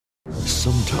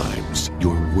Sometimes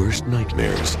your worst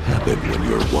nightmares happen when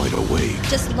you're wide awake.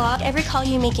 Just log every call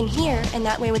you make in here, and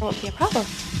that way it won't be a problem.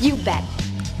 You bet.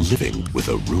 Living with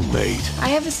a roommate. I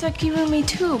have a sucky roommate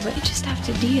too, but you just have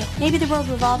to deal. Maybe the world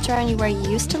revolved around you where you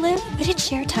used to live, but it's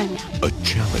share time now. A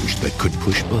challenge that could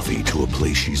push Buffy to a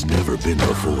place she's never been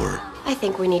before. I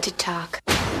think we need to talk.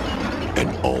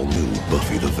 An all-new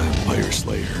Buffy the Vampire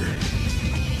Slayer.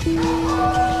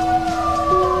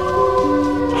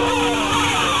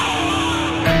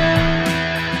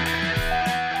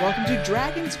 Welcome to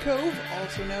Dragon's Cove,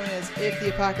 also known as If the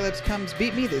Apocalypse Comes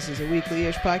Beat Me. This is a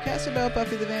weekly-ish podcast about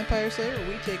Buffy the Vampire Slayer, where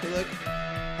we take a look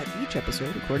at each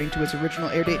episode according to its original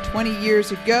air date 20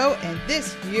 years ago. And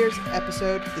this week's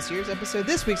episode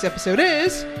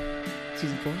is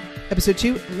Season 4, Episode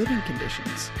 2, Living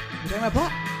Conditions. We'll be talking about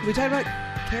plot, we'll be talking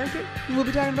about character, and we'll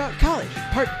be talking about college,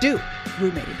 Part 2,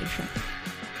 Roommate Edition.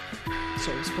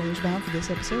 So, spoilers bound for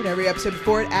this episode. Every episode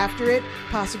before it, after it,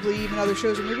 possibly even other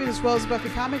shows or movies, as well as Buffy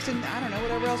comics, and I don't know,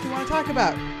 whatever else we want to talk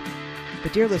about.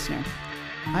 But dear listener,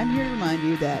 I'm here to remind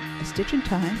you that a stitch in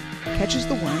time catches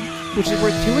the worm, which is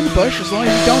worth two in the bush as long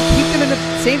as you don't keep them in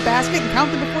the same basket and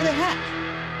count them before they hatch.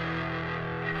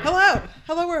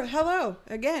 Hello.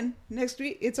 Again, next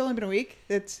week. It's only been a week.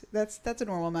 That's a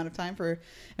normal amount of time for an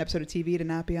episode of TV to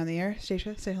not be on the air.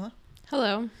 Stacia, say hello.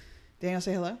 Hello. Daniel,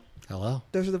 say hello. Hello.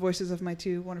 Those are the voices of my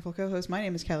two wonderful co-hosts. My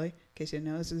name is Kelly. In case you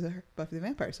didn't know, this is our Buffy the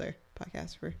Vampire Slayer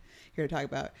podcast. We're here to talk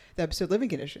about the episode Living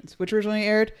Conditions, which originally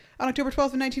aired on October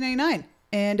 12th of 1999.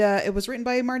 And it was written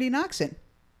by Marty Noxon,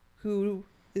 who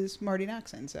is Marty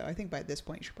Noxon. So I think by this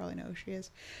point you should probably know who she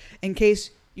is. In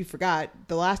case you forgot,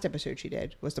 the last episode she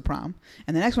did was The Prom.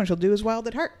 And the next one she'll do is Wild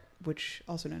at Heart, which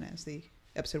also known as the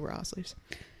episode where Oz leaves.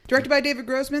 Directed by David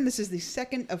Grossman. This is the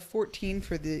second of 14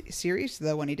 for the series.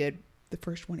 The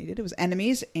first one he did, it was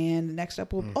Enemies, and the next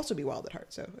up will also be Wild at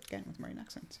Heart. So again, with Marty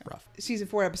Noxon. So. Rough. Season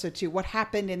 4, Episode 2. What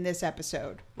happened in this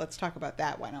episode? Let's talk about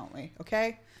that. Why don't we?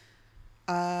 Okay.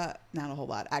 Not a whole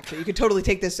lot, actually. You could totally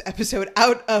take this episode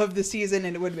out of the season,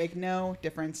 and it would make no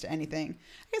difference to anything.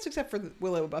 I guess except for the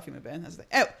Willow and Buffy move in.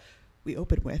 We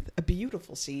open with a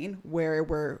beautiful scene where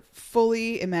we're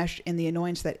fully enmeshed in the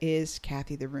annoyance that is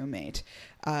Kathy, the roommate.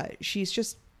 She's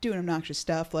just doing obnoxious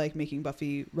stuff like making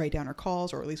Buffy write down her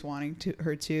calls, or at least wanting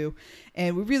her to.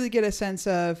 And we really get a sense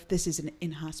of this is an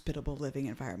inhospitable living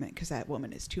environment because that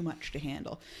woman is too much to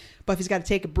handle. Buffy's got to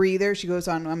take a breather. She goes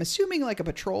on, I'm assuming, like a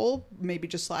patrol, maybe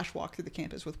just /walk through the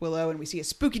campus with Willow, and we see a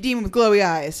spooky demon with glowy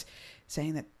eyes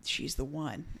saying that she's the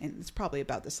one. And it's probably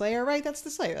about the Slayer, right? That's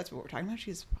the Slayer. That's what we're talking about.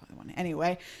 She's probably the one.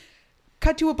 Anyway,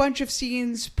 cut to a bunch of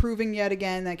scenes proving yet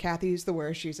again that Kathy's the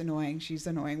worst. She's annoying.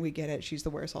 We get it. She's the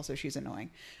worst. Also, she's annoying.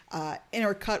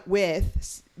 Intercut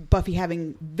with Buffy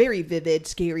having very vivid,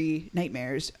 scary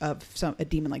nightmares of a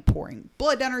demon like pouring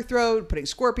blood down her throat, putting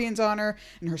scorpions on her,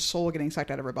 and her soul getting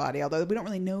sucked out of her body. Although we don't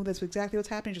really know that's exactly what's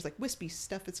happening. Just like wispy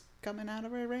stuff is coming out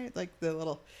of her, right? Like the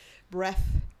little breath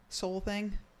soul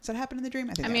thing. Does that happen in the dream?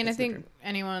 I think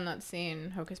anyone that's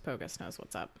seen Hocus Pocus knows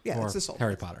what's up. Yeah, Or it's the soul.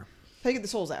 Harry Potter. They get the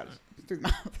souls out through the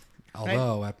mouth.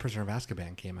 Although Prisoner of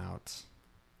Azkaban came out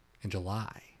in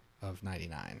July of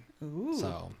 99. Ooh.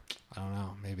 So, I don't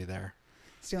know. Maybe they're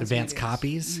Stealing some advanced ideas.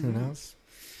 copies. Who knows?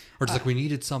 Or just like we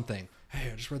needed something.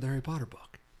 Hey, I just read the Harry Potter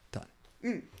book.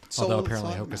 Done. Although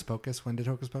apparently Hocus Pocus, when did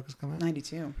Hocus Pocus come out?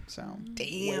 92. So,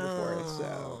 way before it.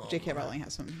 So, J.K. Rowling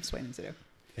has some explaining to do.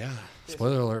 Yeah.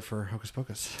 Spoiler alert for Hocus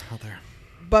Pocus out there.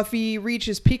 Buffy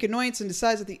reaches peak annoyance and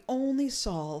decides that the only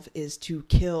solve is to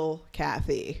kill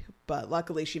Kathy. But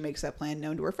luckily, she makes that plan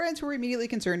known to her friends, who are immediately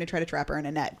concerned to try to trap her in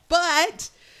a net. But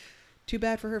too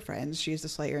bad for her friends. She is the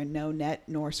Slayer, and no net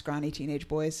nor scrawny teenage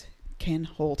boys can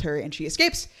hold her. And she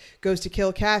escapes, goes to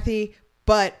kill Kathy.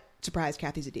 But surprise,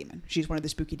 Kathy's a demon. She's one of the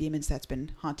spooky demons that's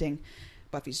been haunting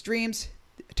Buffy's dreams.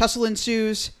 A tussle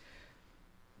ensues.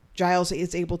 Giles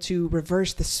is able to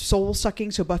reverse the soul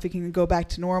sucking so Buffy can go back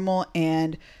to normal,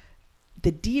 and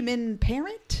the demon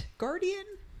parent, guardian,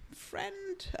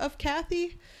 friend of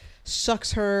Kathy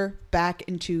sucks her back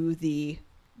into the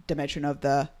dimension of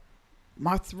the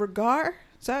Mothragar.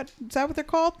 Is that what they're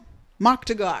called?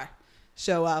 Moktagar.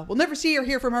 So we'll never see or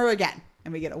hear from her again,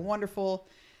 and we get a wonderful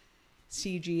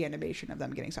CG animation of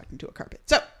them getting sucked into a carpet.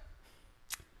 So,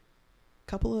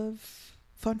 couple of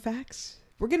fun facts.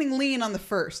 We're getting lean on the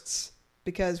firsts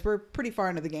because we're pretty far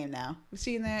into the game now. We've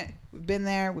seen that. We've been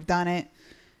there. We've done it.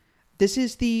 This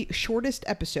is the shortest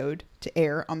episode to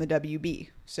air on the WB.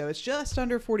 So it's just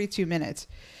under 42 minutes.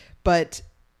 But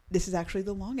this is actually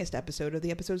the longest episode of the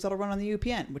episodes that'll run on the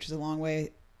UPN, which is a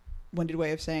long-winded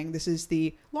way of saying this is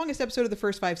the longest episode of the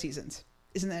first 5 seasons.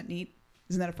 Isn't that neat?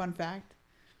 Isn't that a fun fact?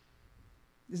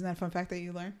 Isn't that a fun fact that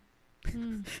you learn?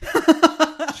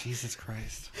 Jesus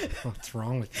Christ. What's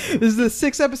wrong with you? This is the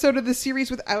 6th episode of the series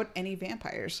without any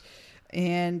vampires.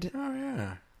 And Oh,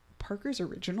 yeah. Parker's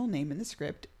original name in the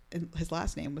script, and his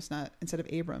last name was not, instead of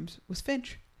Abrams, was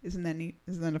Finch. Isn't that neat?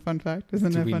 Isn't that a fun fact?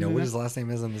 Isn't Do that we fun know to what his last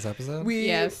name is in this episode?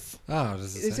 Yes. Oh,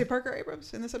 does Is it say? it Parker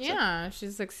Abrams in this episode? Yeah.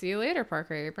 She's like, see you later,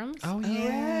 Parker Abrams. Oh, yeah,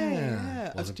 yeah. yeah.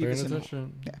 Of Wasn't paying Stevenson Hall.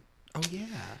 attention. Yeah. Oh, yeah.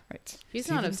 Right. He's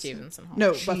not of Stevenson Hall.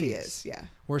 No, Jeez. Buffy is, yeah.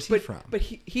 Where's he from? But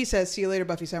he says, see you later,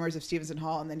 Buffy Summers of Stevenson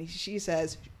Hall. And then she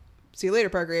says, see you later,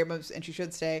 Parker Abrams. And she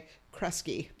should say,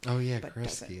 Kresge. Oh, yeah, But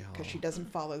Kresge. because she doesn't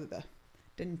follow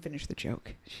didn't finish the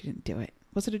joke. She didn't do it.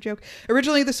 Was it a joke?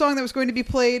 Originally, the song that was going to be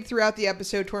played throughout the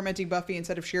episode tormenting Buffy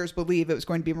instead of Cher's Believe, it was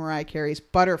going to be Mariah Carey's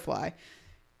Butterfly.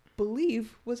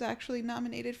 Believe was actually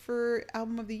nominated for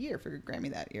Album of the Year for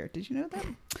Grammy that year. Did you know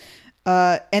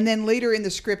that? And then later in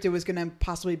the script, it was going to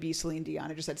possibly be Celine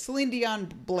Dion. It just said Celine Dion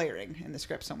blaring in the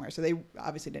script somewhere. So they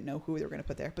obviously didn't know who they were going to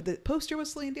put there. But the poster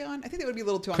was Celine Dion. I think that would be a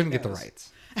little too on Couldn't the get the nose.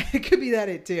 rights. It could be that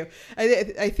it too.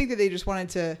 I think that they just wanted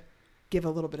to give a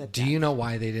little bit of Do you know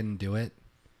why they didn't do it?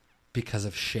 Because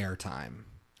of share time.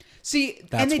 See,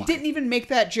 That's and they why. didn't even make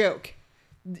that joke.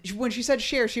 When she said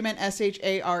share, she meant Share.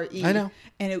 I know.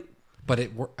 And But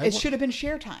it should have been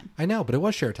share time. I know, but it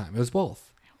was share time. It was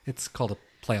both. It's called a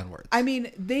play on words. I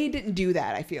mean, they didn't do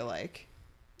that, I feel like.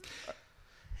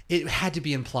 It had to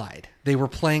be implied. They were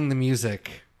playing the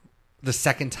music the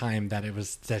second time that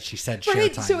she said share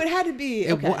Right, time. so it had to be.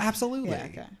 Okay. Absolutely. Yeah,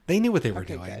 okay. They knew what they were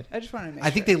Okay, doing. good. I just wanted to make I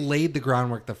think sure. they laid the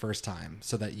groundwork the first time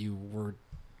so that you were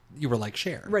like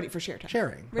share. Ready for share time.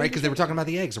 Sharing, Ready right? for Because they were share talking about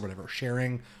the eggs or whatever,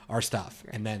 sharing our stuff.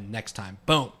 And then next time,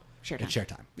 boom, Share time. it's share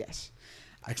time. Yes.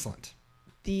 Excellent.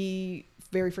 The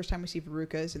very first time we see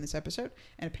Veruca is in this episode.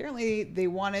 And apparently they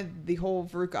wanted the whole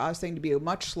Veruca Oz thing to be a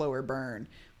much slower burn.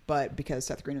 But because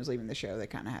Seth Green was leaving the show, they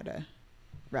kind of had to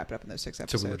wrap it up in those 6 So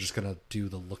episodes. we were just going to do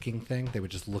the looking thing. They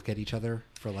would just look at each other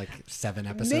for like 7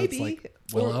 episodes Maybe. like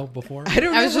Willow before. I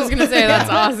don't know. I was just going to say that's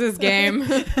Oz's game.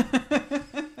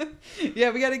 Yeah,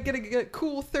 we got to get a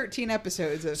cool 13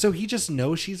 episodes. So he just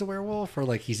knows she's a werewolf or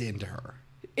like he's into her?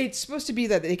 It's supposed to be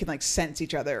that they can like sense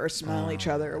each other or smell each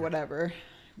other or whatever.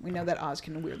 We know that Oz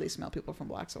can weirdly smell people from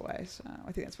blocks away, so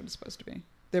I think that's what it's supposed to be.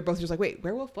 They're both just like, wait,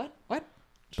 werewolf? What?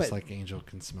 Just like Angel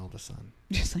can smell the sun.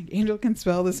 Just like Angel can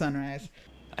smell the sunrise.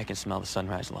 I can smell the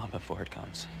sunrise long before it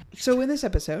comes. So in this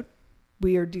episode,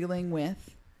 we are dealing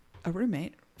with a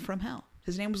roommate from hell.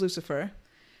 His name was Lucifer.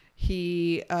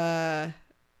 He,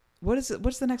 what's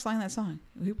the next line of that song?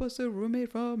 He was a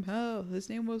roommate from hell. His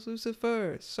name was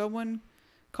Lucifer. Someone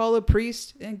call a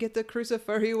priest and get the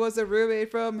crucifer. He was a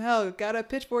roommate from hell. Got a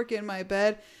pitchfork in my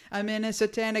bed. I'm in a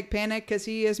satanic panic because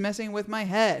he is messing with my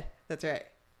head. That's right.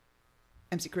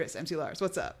 MC Chris, MC Lars,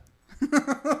 what's up?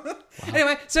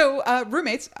 Anyway, so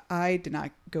roommates. I did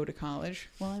not go to college.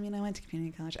 Well, I mean, I went to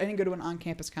community college. I didn't go to an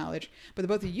on-campus college, but the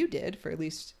both of you did for at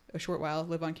least a short while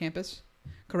live on campus.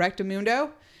 Correct,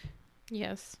 Amundo?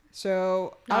 Yes.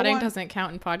 So Nodding doesn't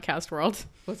count in podcast world.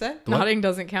 What's that? What? Nodding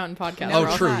doesn't count in podcast Oh,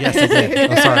 world. true. Yes, I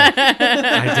did. Oh, sorry.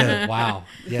 I did. Wow.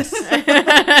 Yes.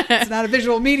 It's not a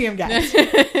visual medium, guys.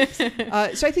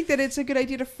 So I think that it's a good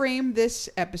idea to frame this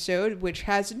episode, which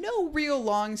has no real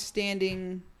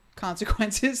long-standing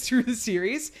consequences through the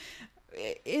series,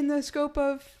 in the scope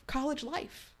of college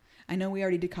life. I know we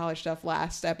already did college stuff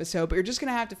last episode, but you're just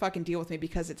going to have to fucking deal with me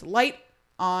because it's light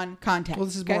on content. Well,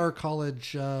 this is okay? more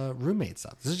college roommate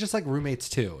stuff. This is just like Roommates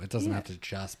 2. It doesn't have to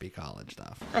just be college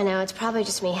stuff. I know, it's probably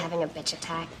just me having a bitch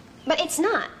attack. But it's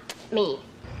not me.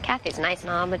 Kathy's nice and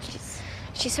all, but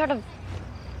she's sort of,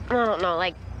 I don't know,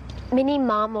 like mini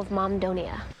mom of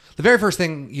Momdonia. The very first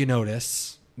thing you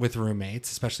notice with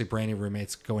roommates, especially brand new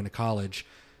roommates going to college,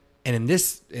 and in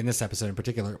this episode in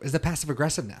particular, is the passive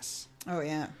aggressiveness. Oh,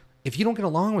 yeah. If you don't get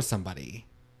along with somebody,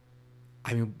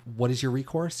 I mean, what is your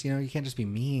recourse? You know, you can't just be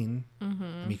mean. Mm-hmm. I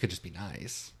mean, you could just be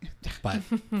nice, but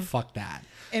fuck that.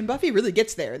 And Buffy really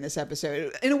gets there in this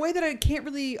episode in a way that I can't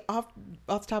really, off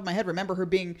the top of my head, remember her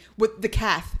being with the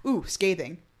Kath. Ooh,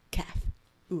 scathing. Kath.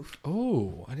 Oof.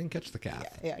 Oh, I didn't catch the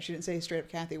cat. Yeah, she didn't say straight up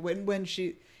Kathy. When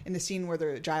she, in the scene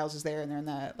where Giles is there and they're in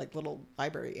that like little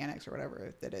library annex or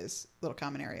whatever that is, little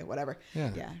common area, whatever.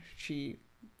 Yeah. She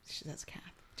says Kath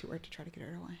to her to try to get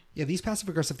her away. Yeah, these passive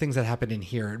aggressive things that happened in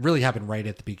here, it really happened right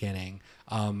at the beginning.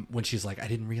 When she's like, I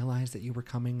didn't realize that you were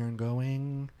coming and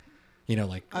going. You know,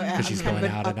 like, because she's I'm going kind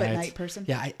of out an at night. up-at-night person.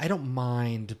 Yeah, I don't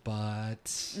mind,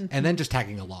 but... And then just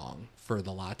tagging along for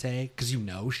the latte, because you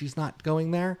know she's not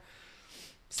going there.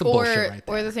 Some bullshit right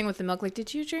there. Or the thing with the milk, like,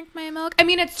 did you drink my milk? I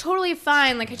mean, it's totally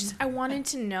fine. Like, I wanted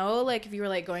to know, like, if you were,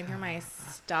 like, going through my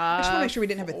stuff. I just want to make sure we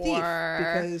didn't have a thief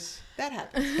or- because that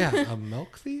happens. Yeah, a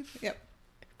milk thief? Yep.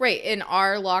 Right, in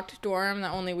our locked dorm that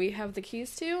only we have the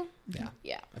keys to. Yeah.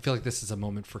 Yeah. I feel like this is a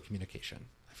moment for communication.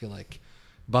 I feel like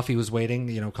Buffy was waiting.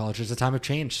 You know, college is a time of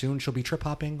change. Soon she'll be trip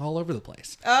hopping all over the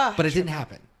place. But it didn't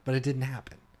happen.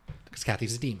 Because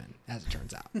Kathy's a demon, as it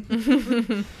turns out.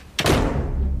 I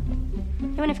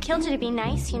wouldn't have killed you to be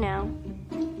nice, you know.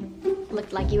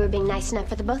 Looked like you were being nice enough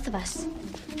for the both of us.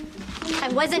 I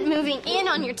wasn't moving in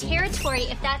on your territory,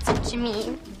 if that's what you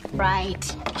mean.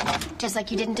 Right. Just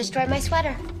like you didn't destroy my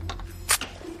sweater.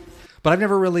 But I've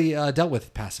never really dealt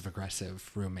with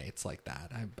passive-aggressive roommates like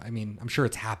that. I mean, I'm sure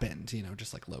it's happened, you know,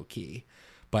 just like low-key.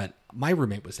 But my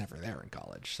roommate was never there in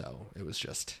college, so it was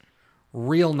just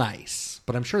real nice.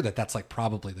 But I'm sure that that's like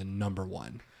probably the number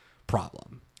one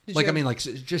problem.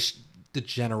 Just the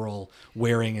general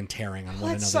wearing and tearing on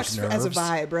one That another's sucks nerves. as a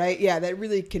vibe, right? Yeah, that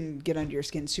really can get under your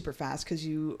skin super fast because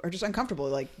you are just uncomfortable.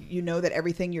 Like, you know that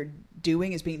everything you're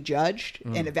doing is being judged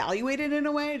and evaluated in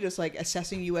a way, just like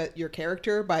assessing you at your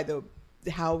character by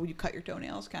how you cut your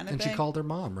toenails kind of and thing. she called her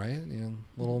mom, right? You know,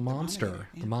 little momster,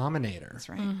 the mominator. That's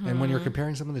right. And when you're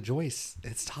comparing someone to Joyce,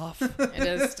 it's tough. It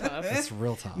is tough. It's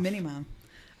real tough. Mini mom.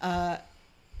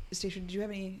 Stacia, did you have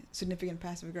any significant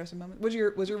passive aggressive moments? Was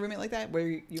your roommate like that? Where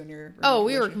you and your Oh,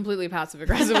 we were completely passive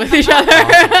aggressive with each other.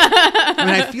 I mean,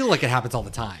 I feel like it happens all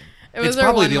the time. It was It's our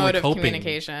probably one the only mode of coping-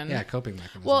 communication. Yeah, coping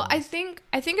mechanism. Well, I think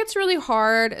it's really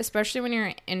hard, especially when you're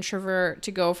an introvert,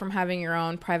 to go from having your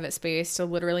own private space to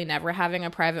literally never having a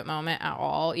private moment at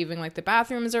all. Even like the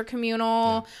bathrooms are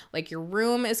communal, like your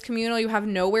room is communal. You have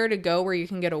nowhere to go where you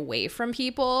can get away from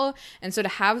people. And so to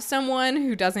have someone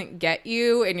who doesn't get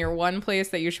you in your one place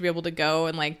that you should be able to go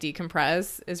and like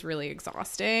decompress is really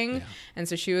exhausting. Yeah. And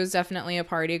so she was definitely a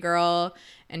party girl,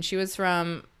 and she was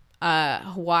from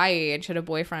Hawaii, and she had a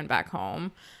boyfriend back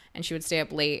home, and she would stay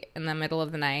up late in the middle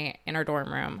of the night in our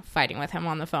dorm room fighting with him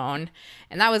on the phone.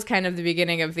 And that was kind of the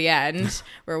beginning of the end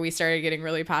where we started getting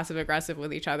really passive aggressive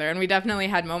with each other. And we definitely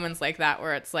had moments like that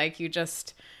where it's like you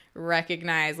just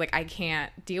recognize, like, I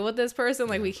can't deal with this person.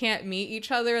 Like, we can't meet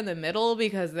each other in the middle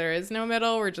because there is no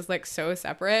middle. We're just like so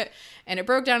separate. And it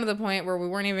broke down to the point where we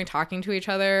weren't even talking to each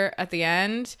other at the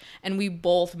end, and we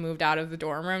both moved out of the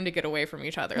dorm room to get away from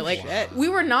each other. Like, we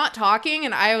were not talking,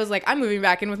 and I was like, I'm moving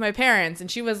back in with my parents,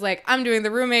 and she was like, I'm doing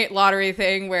the roommate lottery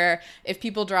thing where if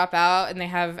people drop out and they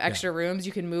have extra rooms,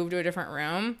 you can move to a different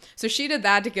room. So she did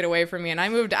that to get away from me, and I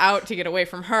moved out to get away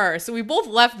from her. So we both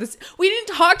left this. We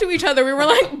didn't talk to each other. We were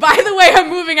like, by the way, I'm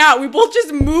moving out. We both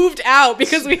just moved out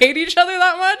because we hate each other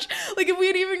that much. Like, if we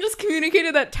had even just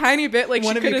communicated that tiny bit, like,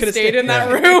 One she of you could have could've stayed in that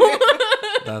Yeah. room.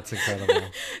 That's incredible.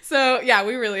 So yeah,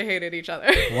 we really hated each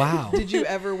other. Wow. Did you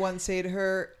ever once say to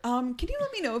her, can you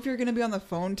let me know if you're going to be on the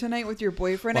phone tonight with your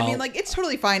boyfriend? I Well- mean, like, it's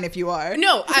totally fine if you are.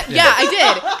 No, yeah, I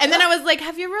did. And then I was like,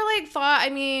 have you ever like thought, I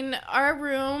mean, our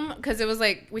room, because it was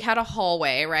like, we had a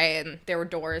hallway, right? And there were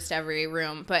doors to every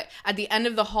room. But at the end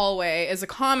of the hallway is a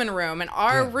common room. And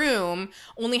our room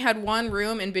only had one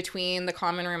room in between the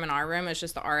common room and our room. It's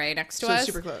just the RA next to So us.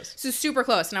 super close. So super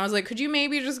close. And I was like, could you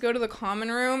maybe just go to the common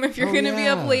room if you're Oh, going to be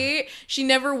yeah. up late? She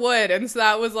never would. And so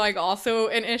that was like also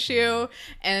an issue.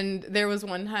 And there was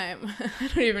one time, I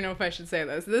don't even know if I should say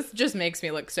this. This just makes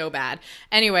me look so bad.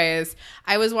 Anyways,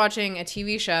 I was watching a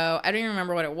TV show. I don't even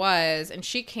remember what it was. And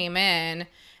she came in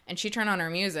and she turned on her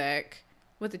music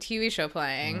with the TV show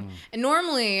playing. And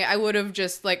normally I would have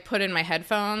just like put in my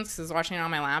headphones because I was watching it on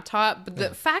my laptop. But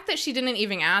the fact that she didn't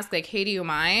even ask, like, hey, do you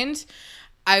mind?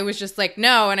 I was just like,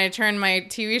 no. And I turned my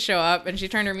TV show up and she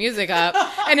turned her music up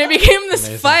and it became this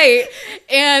Amazing. fight.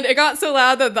 And it got so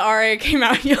loud that the RA came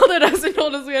out and yelled at us and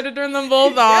told us we had to turn them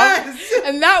both off. Yes.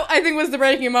 And that, I think, was the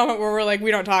breaking moment where we're like, we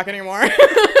don't talk anymore.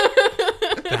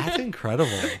 That's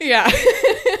incredible. Yeah.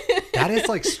 That is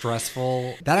like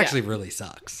stressful. That actually really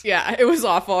sucks. Yeah, it was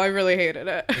awful. I really hated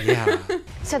it. Yeah.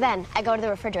 So then, I go to the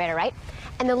refrigerator, right?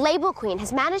 And the label queen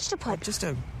has managed to put... Just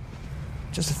a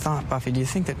thought, Buffy. Do you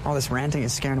think that all this ranting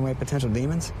is scaring away potential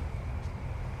demons?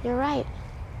 You're right.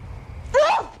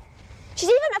 Ugh! She's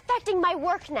even affecting my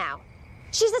work now.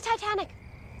 She's the Titanic.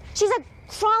 She's a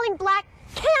crawling black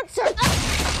cancer.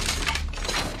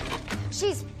 Ugh!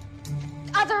 She's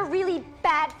other really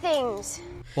bad things.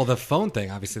 Well, the phone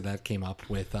thing, obviously, that came up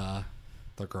with the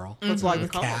girl. Let's log the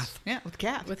With calls. Kath. Yeah, with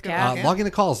Kath. With Kath. Yeah. Logging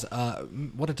the calls.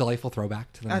 What a delightful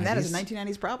throwback to the 90s. And that is a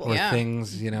 1990s problem. Where Yeah.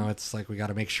 things, you know, it's like we got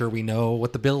to make sure we know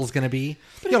what the bill is going to be.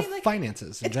 But You I know, mean, like,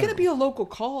 finances. in It's going to general. be a local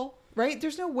call, right?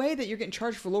 There's no way that you're getting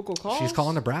charged for local calls. She's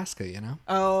calling Nebraska, you know?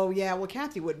 Oh, yeah. Well,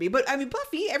 Kathy would be. But, I mean,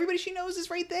 Buffy, everybody she knows is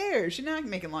right there. She's not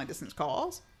making long-distance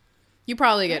calls. You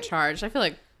probably get charged. I feel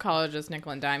like college is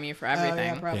nickel and dime you for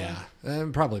everything. yeah, probably. Yeah,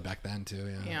 and probably back then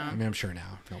too. Yeah. I mean, I'm sure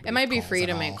now. Nobody It might be calls free at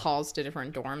to make all. calls to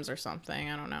different dorms or something.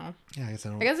 I don't know. Yeah, I guess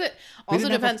it We also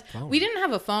didn't have a depends. phone. We didn't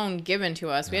have a phone given to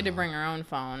us. We had to bring our own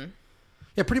phone.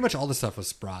 Yeah, pretty much all the stuff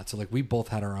was brought. So like we both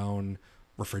had our own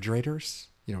refrigerators,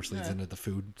 which leads into the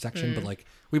food section. But like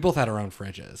we both had our own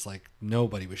fridges. Like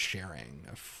nobody was sharing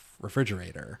a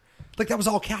refrigerator. Like that was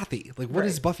all Kathy. Like what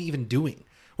is Buffy even doing?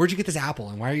 Where'd you get this apple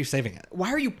and why are you saving it? Why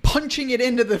are you punching it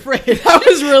into the fridge? That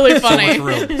was really funny.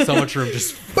 So much room.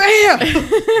 Just Bam!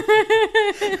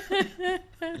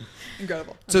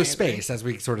 Incredible. so Amazing. space, as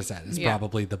we sort of said, is Yeah.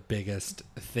 probably the biggest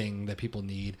thing that people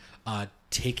need.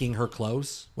 Taking her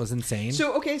clothes was insane.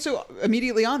 So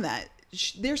immediately on that,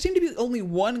 there seemed to be only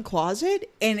one closet,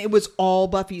 and it was all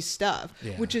Buffy's stuff,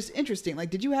 Yeah. which is interesting. Like,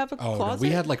 did you have a no, closet? we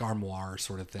had like armoire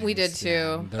sort of thing. We did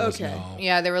too. There was Okay. no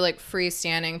Yeah, they were like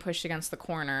freestanding, pushed against the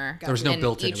corner. There was no and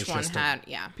built-in, it Each was one just a had,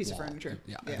 yeah. piece of wall. furniture.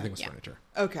 Yeah, everything was Yeah. furniture.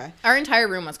 Okay. Our entire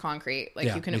room was concrete. Like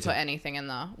Yeah, you couldn't me too. put anything in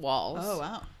the walls. Oh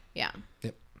wow, Yeah.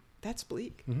 Yep. that's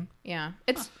bleak. Mm-hmm. Yeah.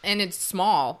 It's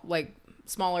small, like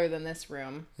smaller than this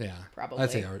room. Yeah, Probably.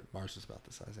 I'd say ours was about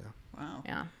the size. Yeah. Wow.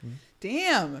 Yeah.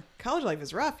 Damn. College life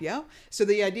is rough, yo. So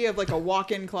the idea of like a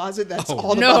walk-in closet that's Oh.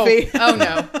 all the No. Buffy. Oh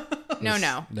no.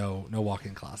 No. No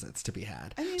walk-in closets to be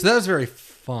had. mean- So that was very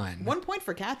fun. One point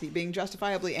for Kathy being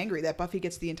justifiably angry that Buffy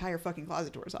gets the entire fucking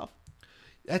closet to herself.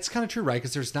 That's kind of true, right?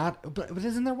 Because there's not, but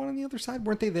isn't there one on the other side?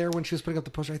 Weren't they there when she was putting up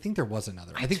the poster? I think there was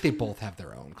another. I think they both have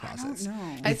their own closets. know.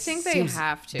 I It think they seems-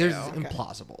 have to. There's Okay.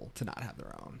 implausible to not have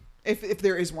their own. If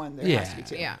there is one, there has to be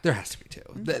two. Yeah. There has to be two.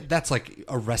 That's like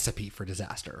a recipe for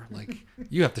disaster. Like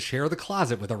you have to share the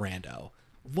closet with a rando.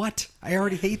 What? I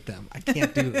already hate them. I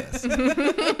can't do this.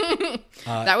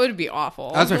 That would be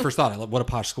awful. That was my first thought. What a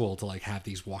posh school to like have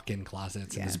these walk-in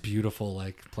closets in this beautiful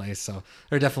like place. So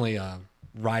they're definitely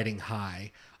riding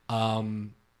high.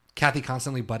 Kathy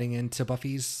constantly butting into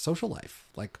Buffy's social life,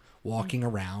 like walking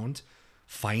around,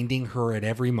 finding her at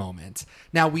every moment.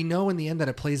 Now we know in the end that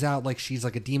it plays out like she's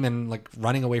like a demon, like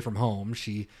running away from home.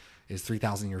 She is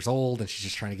 3,000 years old and she's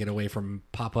just trying to get away from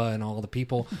Papa and all the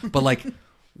people. But like,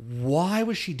 why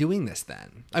was she doing this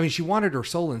then? I mean, she wanted her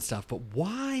soul and stuff, but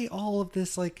why all of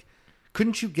this? Like,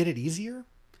 couldn't you get it easier?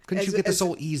 Couldn't you get the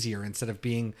soul easier instead of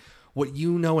being what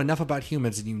you know enough about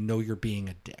humans and you know you're being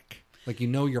a dick? Like, you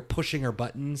know you're pushing her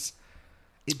buttons.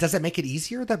 Does that make it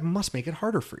easier? That must make it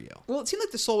harder for you. Well, it seemed like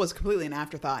the soul was completely an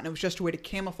afterthought, and it was just a way to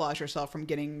camouflage herself from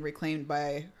getting reclaimed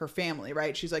by her family,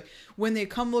 right? She's like, when they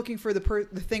come looking for the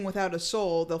thing without a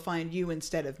soul, they'll find you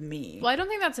instead of me. Well, I don't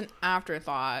think that's an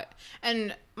afterthought.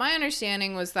 And my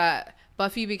understanding was that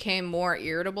Buffy became more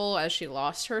irritable as she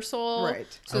lost her soul.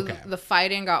 Right. So Okay. the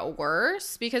fighting got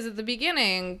worse because at the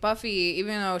beginning, Buffy,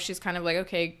 even though she's kind of like,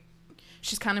 okay,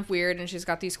 she's kind of weird and she's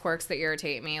got these quirks that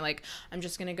irritate me. Like, I'm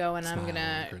just going to go and I'm going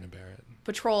to Grin and bear it.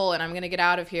 patrol and I'm going to get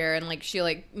out of here. And like, she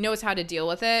like knows how to deal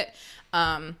with it.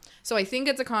 So I think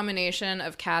it's a combination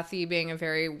of Kathy being a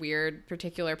very weird,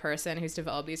 particular person who's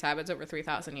developed these habits over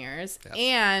 3,000 years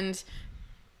and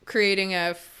creating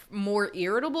a more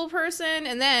irritable person.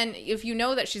 And then if you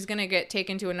know that she's going to get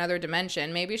taken to another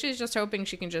dimension, maybe she's just hoping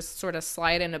she can just sort of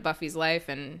slide into Buffy's life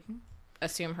and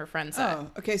assume her friend's set.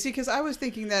 Oh, okay. See, because I was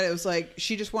thinking that it was like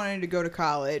she just wanted to go to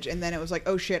college, and then it was like,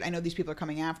 oh shit, I know these people are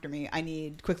coming after me. I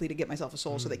need quickly to get myself a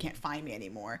soul so they can't find me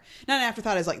anymore. Not an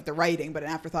afterthought as like the writing, but an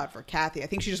afterthought for Kathy. I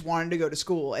think she just wanted to go to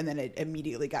school, and then it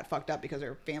immediately got fucked up because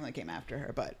her family came after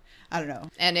her. But I don't know.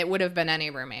 And it would have been any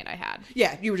roommate I had.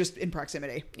 Yeah, you were just in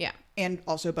proximity. Yeah. And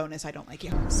also bonus, I don't like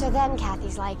you. So then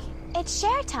Kathy's like, it's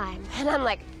share time. And I'm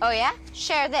like, oh yeah?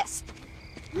 Share this.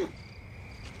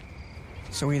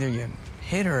 So either you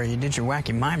hit her or you did your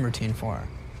wacky mime routine for her.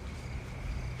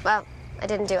 Well, I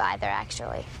didn't do either,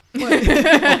 actually.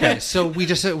 Okay, so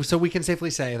we can safely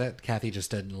say that Kathy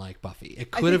just didn't like Buffy.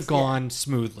 It could have gone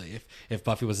smoothly if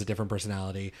Buffy was a different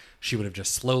personality. She would have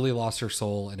just slowly lost her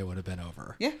soul and it would have been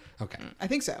over. Yeah. Okay. I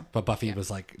think so. But Buffy was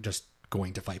like just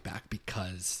going to fight back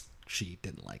because she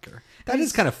didn't like her. That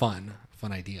is kind of fun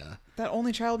idea. That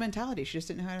only child mentality. She just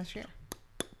didn't know how to share.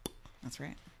 That's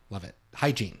right. Love it.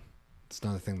 Hygiene. It's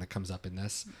another thing that comes up in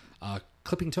this.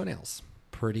 Clipping toenails.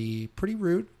 Pretty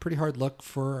rude. Pretty hard look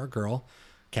for a girl.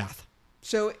 Kath.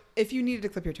 So if you needed to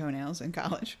clip your toenails in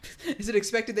college, is it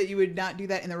expected that you would not do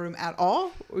that in the room at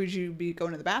all? Or would you be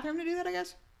going to the bathroom to do that, I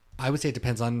guess? I would say it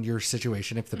depends on your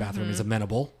situation. If the bathroom is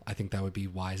amenable, I think that would be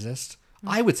wisest.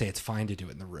 I would say it's fine to do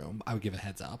it in the room. I would give a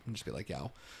heads up and just be like,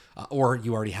 yo. Or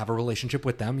you already have a relationship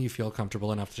with them. You feel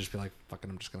comfortable enough to just be like, fucking,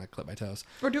 I'm just going to clip my toes.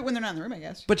 Or do it when they're not in the room, I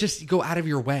guess. But just go out of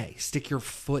your way. Stick your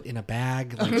foot in a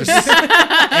bag. Like, just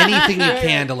anything you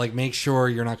can to like make sure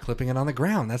you're not clipping it on the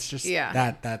ground. That's just,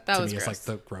 that to me is like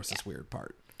the grossest weird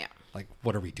part. Yeah. Like,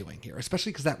 what are we doing here?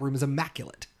 Especially because that room is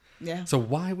immaculate. Yeah. So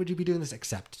why would you be doing this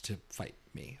except to fight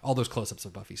me? All those close-ups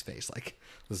of Buffy's face, like,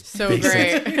 was so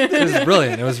basic. great. It was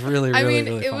brilliant. It was really, really, I mean,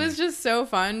 really it funny. was just so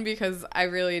fun because I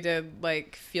really did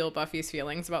like feel Buffy's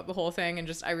feelings about the whole thing, and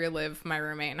just I relive my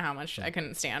roommate and how much I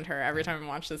couldn't stand her every time I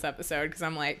watch this episode because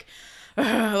I'm like,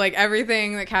 ugh, like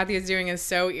everything that Kathy is doing is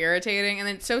so irritating, and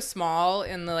it's so small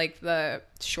in the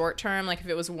short term. Like if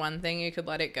it was one thing, you could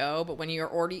let it go, but when you're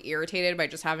already irritated by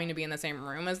just having to be in the same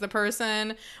room as the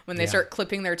person, when they start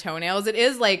clipping their toenails, it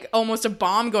is like almost a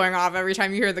bomb going off every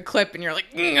time you hear the clip, and you're like,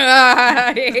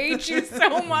 I hate you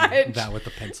so much. That with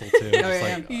the pencil too.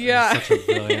 Such a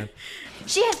brilliant.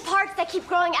 She has parts that keep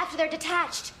growing after they're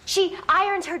detached. She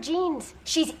irons her jeans.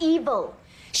 She's evil.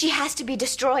 She has to be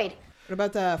destroyed. What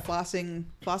about the flossing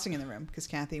in the room? Because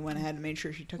Kathy went ahead and made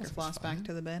sure she took her floss back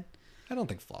to the bed. I don't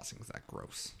think flossing is that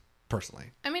gross,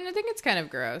 personally. I mean, I think it's kind of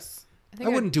gross. I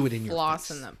wouldn't do it in your floss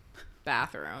face. in the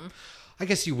bathroom. I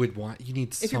guess you need If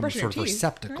you're some brushing sort your of teeth,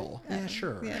 receptacle. right? Yeah,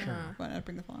 sure. Why not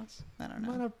bring the floss? I don't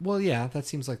know. Why not? Well, yeah, that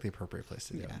seems like the appropriate place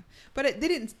to do it. Yeah, but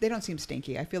they don't seem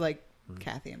stinky. I feel like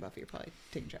Kathy and Buffy are probably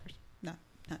taking showers, not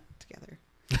together.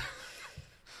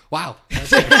 Wow,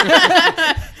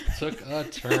 took a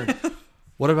turn.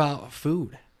 What about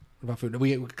food?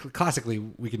 We classically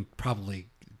we can probably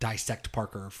dissect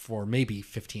Parker for maybe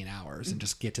 15 hours and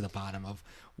just get to the bottom of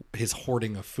his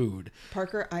hoarding of food.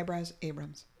 Parker eyebrows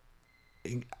Abrams.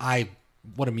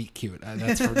 What a meet cute.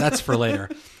 That's for later.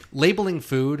 Labeling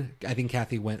food, I think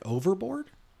Kathy went overboard.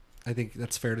 I think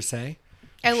that's fair to say.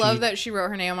 I love that she wrote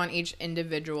her name on each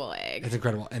individual egg. It's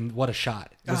incredible. And what a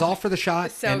shot. It was all for the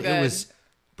shot. So and good. It was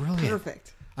brilliant.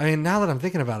 Perfect. I mean, now that I'm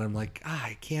thinking about it, I'm like,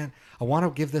 I want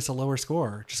to give this a lower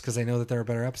score just because I know that there are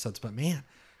better episodes. But man,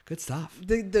 good stuff.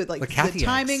 The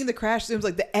timing, the crash zooms,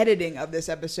 like the editing of this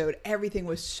episode, everything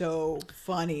was so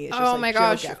funny. It's just Oh like my joke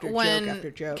gosh, after when joke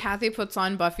after joke. Kathy puts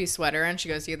on Buffy's sweater and she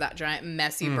goes to get that giant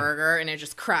messy burger, and it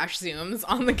just crash zooms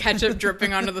on the ketchup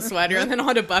dripping onto the sweater and then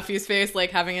onto Buffy's face like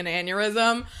having an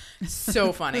aneurysm.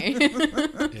 So funny.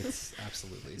 It's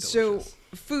absolutely delicious. So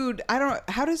food, I don't know,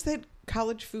 how does that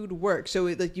college food work? So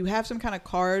like you have some kind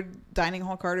of dining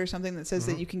hall card or something that says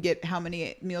that you can get how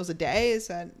many meals a day? Is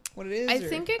that what it is? I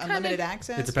think it unlimited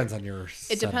access. It depends on your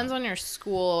It depends on your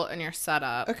school and your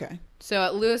setup. Okay. So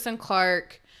at Lewis and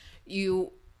Clark,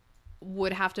 you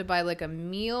would have to buy like a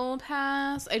meal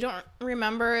pass. I don't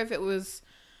remember if it was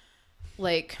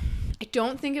like, I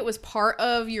don't think it was part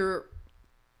of your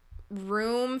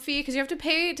room fee because you have to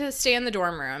pay to stay in the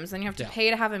dorm rooms and you have to pay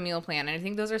to have a meal plan, and I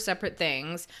think those are separate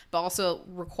things but also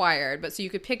required. But so you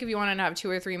could pick if you wanted to have 2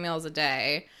 or 3 meals a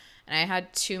day, and I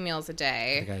had 2 meals a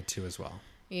day. I think I had 2 as well.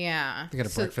 Yeah, I got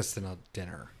a breakfast and a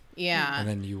dinner. Yeah, and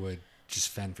then you would just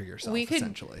fend for yourself. We could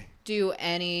essentially do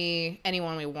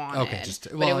anyone we wanted. Okay,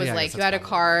 but it was like you had a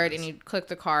card and you'd click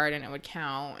the card and it would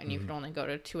count, and you could only go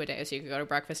to 2 a day, so you could go to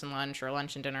breakfast and lunch, or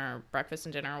lunch and dinner, or breakfast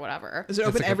and dinner, or whatever. Is it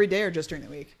open every day or just during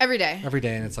the week? Every day. Every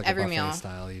day, and it's like every a buffet meal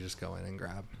style. You just go in and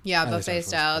grab. Yeah, buffet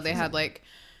style. They had like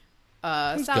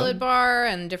a salad bar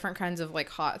and different kinds of like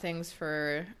hot things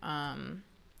for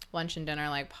lunch and dinner,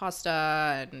 like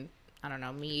pasta and I don't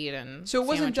know, meat and so it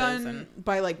wasn't done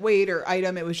by like weight or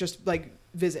item. It was just like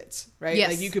visits, right? Yes.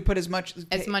 Like you could put as much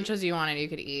as you wanted, you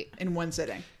could eat in one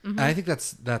sitting. And I think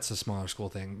that's a smaller school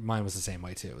thing. Mine was the same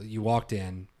way too. You walk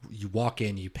in,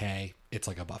 you pay. It's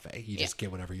like a buffet. You just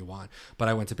get whatever you want. But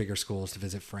I went to bigger schools to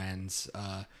visit friends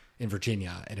in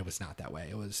Virginia, and it was not that way.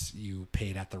 It was you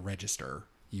paid at the register.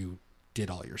 You did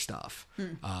all your stuff,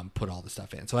 put all the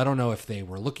stuff in. So I don't know if they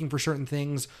were looking for certain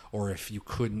things or if you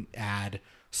couldn't add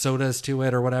sodas to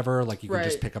it or whatever. Like you could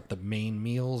just pick up the main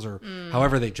meals or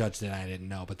however they judged it. I didn't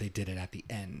know, but they did it at the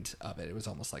end of it. It was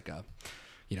almost like a,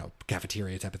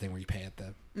 cafeteria type of thing where you pay at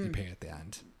the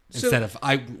end instead of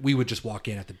we would just walk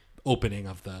in at the opening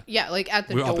of the like at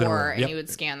the door and you would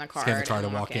scan the card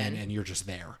and walk in and you're just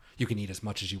there. You can eat as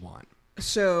much as you want.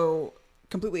 So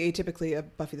completely atypically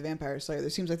of Buffy the Vampire Slayer, there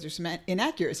seems like there's some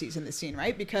inaccuracies in this scene,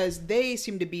 right? Because they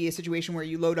seem to be a situation where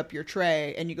you load up your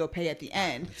tray and you go pay at the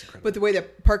end. But the way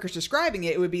that Parker's describing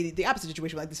it, it would be the opposite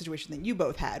situation, like the situation that you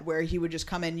both had, where he would just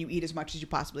come in, you eat as much as you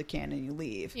possibly can, and you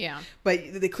leave. Yeah. But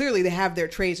they have their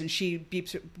trays, and she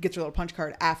gets her little punch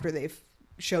card after they've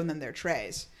shown them their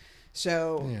trays.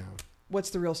 So what's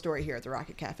the real story here at the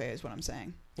Rocket Cafe is what I'm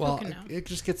saying. Well, can know? it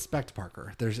just gets back to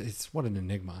Parker. It's what an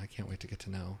enigma. I can't wait to get to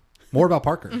know more about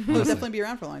Parker. He'll honestly. definitely be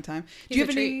around for a long time. Do He's you a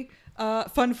have any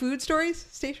fun food stories,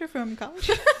 Stacia, from college?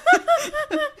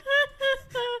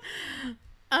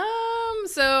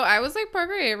 So I was like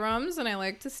Parker Abrams, and I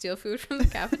like to steal food from the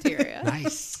cafeteria.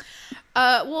 Nice.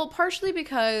 Well, partially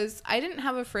because I didn't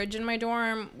have a fridge in my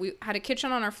dorm. We had a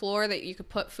kitchen on our floor that you could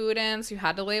put food in, so you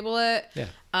had to label it. Yeah.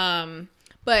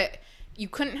 But you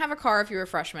couldn't have a car if you were a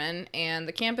freshman, and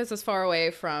the campus is far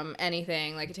away from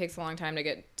anything. Like, it takes a long time to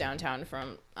get downtown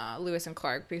from Lewis and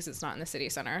Clark because it's not in the city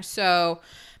center. So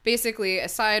basically,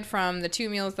 aside from the 2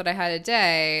 meals that I had a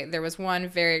day, there was one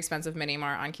very expensive mini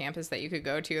mart on campus that you could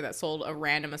go to that sold a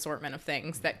random assortment of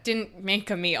things that didn't make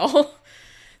a meal.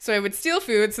 So I would steal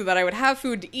food so that I would have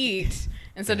food to eat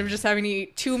instead of just having to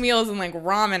eat 2 meals and like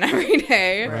ramen every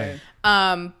day. Right.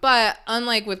 But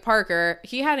unlike with Parker,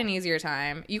 he had an easier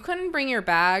time. You couldn't bring your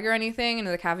bag or anything into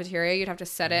the cafeteria. You'd have to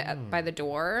set it by the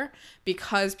door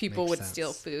because people would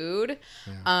steal food.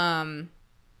 Yeah.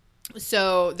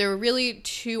 So there were really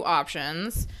 2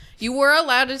 options. You were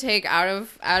allowed to take out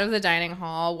of the dining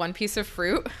hall 1 piece of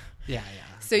fruit. Yeah.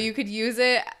 So you could use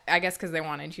it, I guess, because they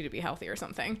wanted you to be healthy or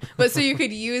something. But so you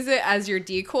could use it as your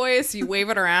decoy. So you wave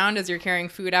it around as you're carrying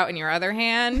food out in your other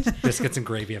hand. Biscuits and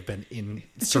gravy have been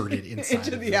inserted inside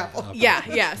Into of the apple.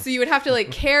 Yeah. So you would have to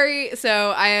like carry.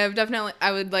 So I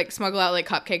would like smuggle out like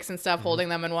cupcakes and stuff, holding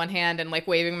them in one hand and like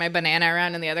waving my banana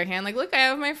around in the other hand. Like, look, I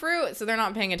have my fruit. So they're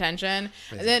not paying attention.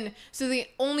 And then, so the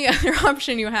only other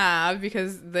option you have,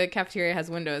 because the cafeteria has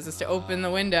windows, is to open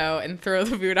the window and throw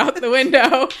the food out the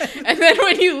window. And then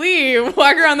when you leave,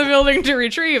 walk around the building to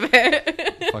retrieve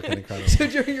it. Fucking incredible. So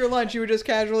during your lunch, you would just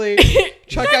casually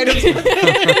chuck items.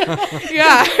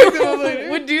 Yeah,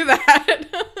 would do that.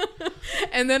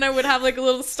 And then I would have like a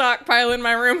little stockpile in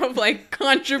my room of like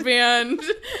contraband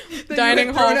dining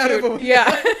would hall throw it out of a food. window.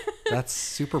 Yeah. That's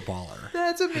super baller.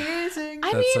 That's amazing.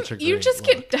 I That's such mean, a you great just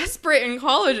look. get desperate in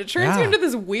college. It turns you Yeah. into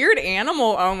this weird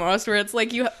animal almost, where it's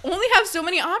like you only have so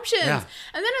many options. Yeah.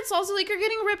 And then it's also like you're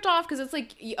getting ripped off because it's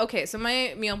like, okay, so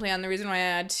my meal plan, the reason why I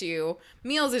had 2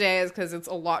 meals a day is because it's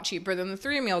a lot cheaper than the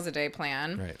 3 meals a day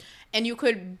plan. Right. And you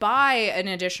could buy an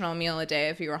additional meal a day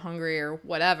if you were hungry or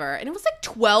whatever. And it was like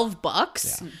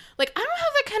 $12. Yeah. Like, I don't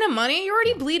have that kind of money. You're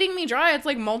already bleeding me dry. It's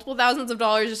like multiple thousands of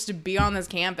dollars just to be on this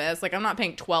campus. Like, I'm not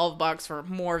paying $12 for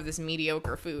more of this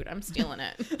mediocre food. I'm stealing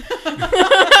it.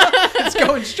 It's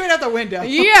going straight out the window.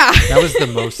 Yeah. That was the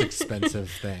most expensive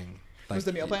thing. Was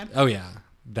the meal plan? Oh yeah,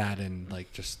 that and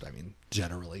like just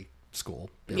generally school.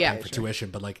 Yeah, paying for tuition,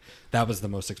 but like that was the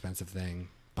most expensive thing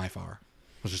by far.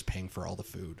 Was just paying for all the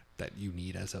food that you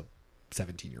need as a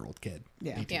 17-year-old kid.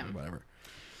 Yeah. 18 Yeah. or whatever.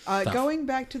 Going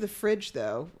back to the fridge,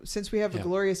 though, since we have a Yeah.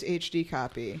 glorious HD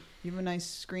copy, you have a nice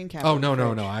screen cap. Oh of the no!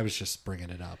 fridge. I was just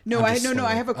bringing it up. No, I'm I just no, I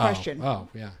slowly- have a question. Oh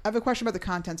yeah. I have a question about the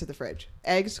contents of the fridge.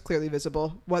 Eggs, clearly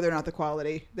visible. Whether or not the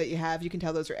quality that you have, you can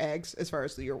tell those are eggs as far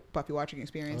as your Buffy watching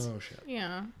experience. Oh shit.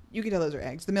 Yeah. You can tell those are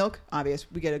eggs. The milk, obvious.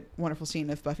 We get a wonderful scene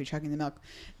of Buffy chugging the milk.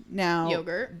 Now,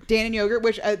 Yogurt. Dan yogurt,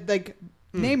 which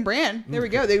name brand. There we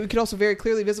go. They could also very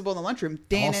clearly visible in the lunchroom.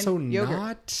 Dan Also yogurt.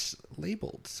 not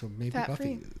labeled, so maybe Fat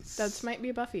free. Buffy's. That might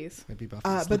be Buffy's. Maybe Buffy's.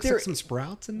 but Looks there- like some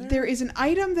sprouts in there. There is an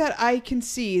item that I can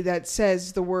see that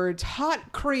says the words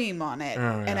hot cream on it,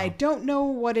 and yeah. I don't know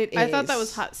what it is. I thought that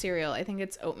was hot cereal. I think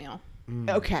it's oatmeal.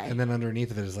 Okay. And then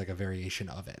underneath of it is like a variation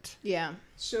of it. Yeah.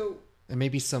 So And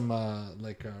maybe some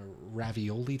like a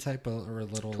ravioli type or a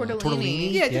little Tortellini.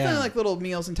 tortellini. yeah, definitely like little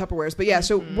meals and Tupperwares. But yeah,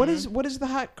 so what is the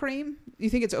hot cream? You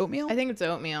think it's oatmeal? I think it's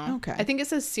oatmeal. Okay. I think it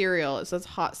says cereal. It says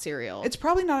hot cereal. It's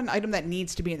probably not an item that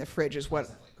needs to be in the fridge. Is what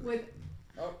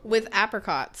with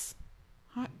apricots.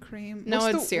 hot cream? No,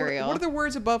 What's it's cereal. What are the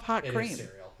words above hot It cream? is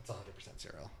cereal. It's 100%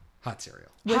 cereal. Hot cereal.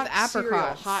 With Hot cereal,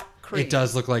 apricots. hot cream. It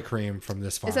does look like cream from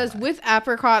this far It says away. with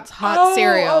apricots, hot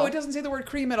cereal. Oh, it doesn't say the word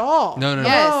cream at all. No.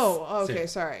 Yes. Oh, okay.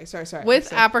 Cereal. Sorry. With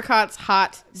So- apricots,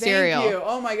 hot cereal. Thank you.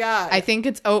 Oh my god. I think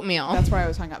it's oatmeal. That's why I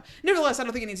was hung up. Nevertheless, I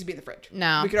don't think it needs to be in the fridge.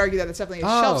 No. We could argue that it's definitely a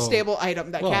Oh. shelf-stable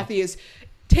item that Well. Kathy is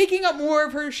taking up more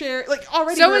of her share. Like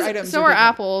already, so her is items so are are bigger.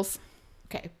 apples.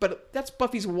 Okay, but that's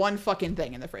Buffy's one fucking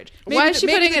thing in the fridge. Why is she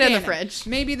maybe putting it in the Dannon. fridge?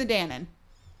 Maybe the Dannon.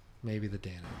 Maybe the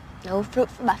Dannon. No fruit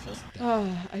for Buffy. Oh,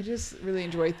 I just really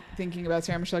enjoy thinking about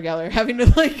Sarah Michelle Gellar having to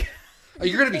like Oh,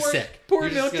 you're gonna be pour, sick. pour You're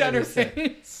just milk gonna down her be sick.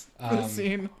 face. For the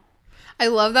scene. I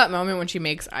love that moment when she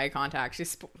makes eye contact.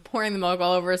 She's pouring the milk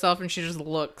all over herself, and she just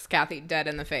looks Kathy dead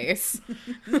in the face.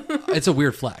 It's a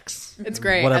weird flex. It's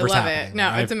great. Whatever's I love happening. it.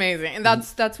 No, it's amazing, and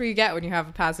that's what you get when you have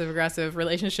a passive aggressive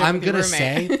relationship. I'm with your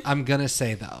roommate. I'm gonna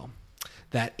say though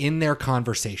that in their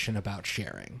conversation about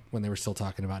sharing, when they were still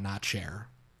talking about not share,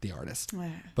 the artist,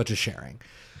 but just sharing.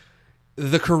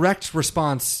 The correct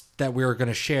response that we were going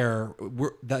to share,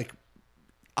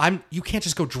 you can't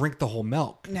just go drink the whole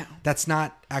milk. No. That's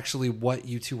not actually what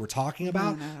you two were talking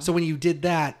about. No. So when you did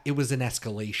that, it was an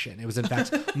escalation. It was, in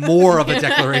fact, more of a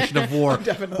declaration of war.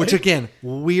 Definitely. Which, again,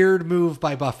 weird move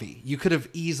by Buffy. We could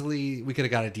have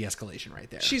got a de-escalation right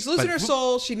there. She's losing her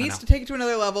soul. She needs to take it to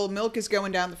another level. Milk is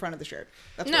going down the front of the shirt.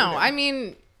 That's I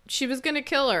mean, she was going to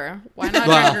kill her. Why not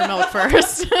drink her milk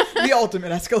first? The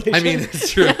ultimate escalation. I mean,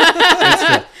 it's true. It's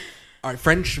true. All right,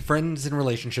 friends and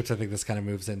relationships, I think this kind of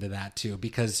moves into that too,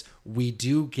 because we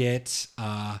do get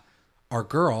our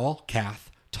girl, Kath,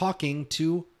 talking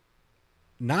to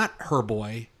not her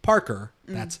boy, Parker.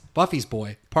 That's Buffy's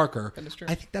boy, Parker. That is true.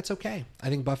 I think that's okay. I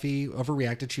think Buffy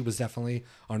overreacted. She was definitely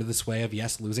under the sway of,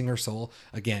 losing her soul.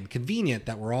 Again, convenient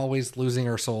that we're always losing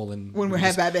our soul and when we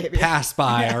have bad behavior. Pass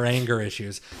by our anger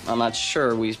issues. I'm not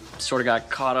sure. We sort of got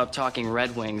caught up talking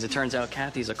Red Wings. It turns out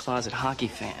Kathy's a closet hockey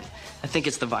fan. I think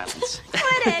it's the violence. Quit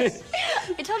it!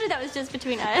 I told you that was just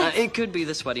between us. It could be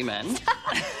the sweaty men.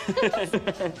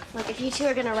 Look, if you two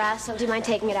are gonna wrestle, do you mind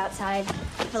taking it outside?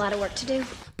 I have a lot of work to do.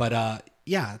 But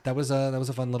that was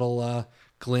a fun little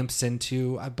glimpse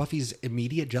into Buffy's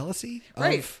immediate jealousy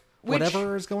of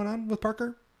whatever is going on with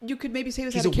Parker. You could maybe say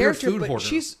this He's out of a weird character, food but hoarder.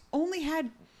 she's only had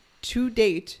two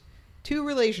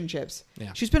relationships.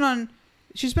 Yeah. She's been on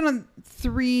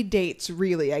 3 dates,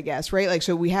 really, I guess, right? Like,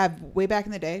 so we have way back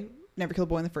in the day, Never Kill a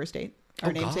Boy on the First Date,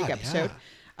 our namesake episode.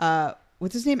 Yeah.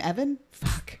 What's his name? Evan?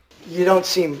 Fuck. You don't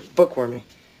seem bookwormy.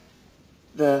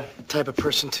 The type of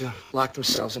person to lock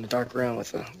themselves in a dark room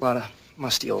with a lot of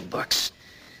musty old books.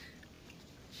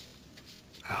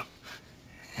 Oh,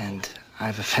 and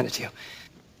I've offended you.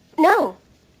 No,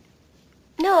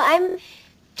 I'm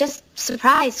just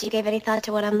surprised you gave any thought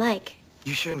to what I'm like.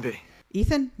 You shouldn't be.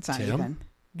 Ethan? It's not Tim? Ethan.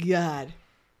 God.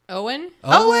 Owen?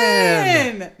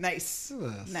 Owen! Nice.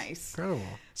 Nice. Incredible.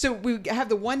 So we have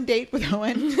the one date with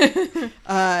Owen.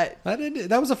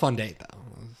 That was a fun date,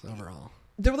 though, overall.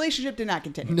 The relationship did not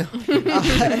continue. No. He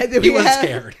He was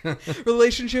scared.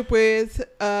 Relationship with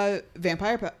a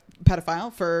vampire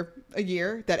pedophile for a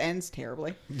year that ends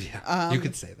terribly. Yeah, you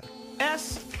could say that.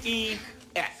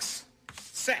 S-E-X.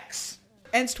 Sex.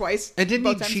 Ends twice. And didn't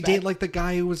both times she bad. date like the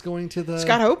guy who was going to the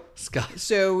Scott Hope? Scott.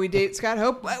 So we date Scott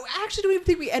Hope. I actually don't even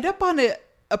think we end up on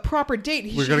a proper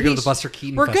date. We're gonna go to the Buster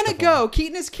Keaton We're festival. gonna go.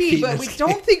 Keaton is key, Keaton but is we key.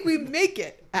 don't think we make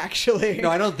it. Actually, No,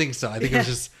 I don't think so. I think it was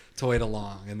just toyed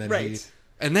along, and then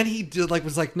he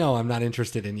was like, no, I'm not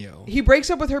interested in you. He breaks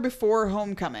up with her before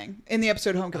Homecoming. In the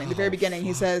episode Homecoming, the very beginning,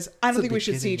 he says, "I don't It's the think we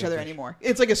should see beginning each of other it. anymore."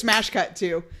 It's like a smash cut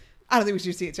too. I don't think we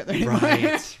should see each other anymore.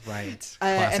 Right.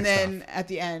 And then Classic at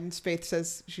the end, Faith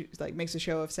says she makes a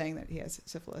show of saying that he has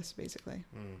syphilis, basically.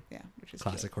 Yeah, which is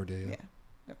Classic cute. Cordelia. Yeah,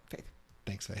 no, Faith.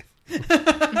 Thanks, Faith.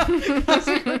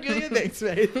 Classic Cordelia. Thanks,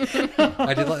 Faith.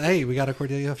 I did. Hey, we got a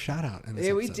Cordelia shout out. In this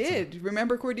Yeah, we episode, did.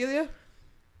 Remember Cordelia?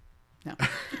 No.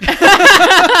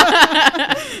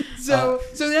 So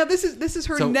now this is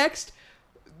her next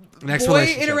boy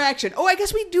relationship. interaction. Oh, I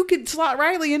guess we could slot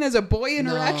Riley in as a boy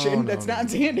interaction. No, That's no, not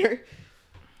no. Xander.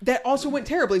 That also went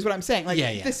terribly, is what I'm saying. Like,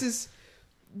 Yeah.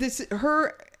 this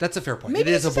her. That's a fair point. Maybe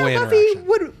It is this a boy how Buffy interaction.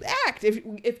 would act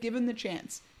if given the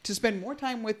chance to spend more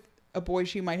time with a boy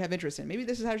she might have interest in. Maybe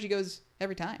this is how she goes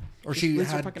every time. Or Just she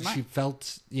loses her fucking mind. she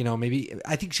felt, maybe,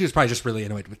 I think she was probably just really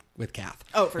annoyed with Kath.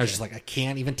 Oh, for I was sure. just like, I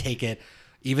can't even take it.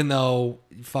 Even though,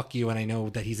 fuck you, and I know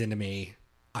that he's into me,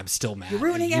 I'm still mad. You're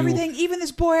ruining everything. Even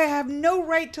this boy I have no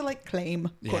right to claim,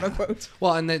 quote unquote.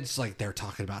 Well, and then it's like they're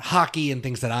talking about hockey and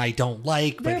things that I don't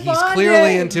like, but They're he's bonding.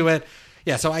 clearly into it.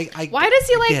 Yeah, so I Why does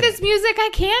he I like get this it. music I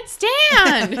can't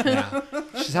stand? Yeah,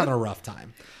 she's having a rough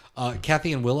time.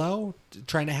 Kathy and Willow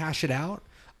trying to hash it out.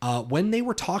 When they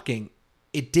were talking,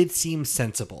 it did seem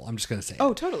sensible. I'm just going to say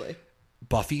Oh, it. totally.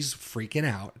 Buffy's freaking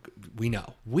out. We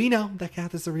know that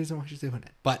Kath is the reason why she's doing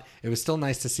it. But it was still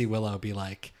nice to see Willow be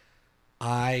like,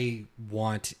 I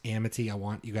want amity. I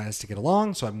want you guys to get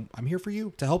along. So I'm here for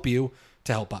you, to help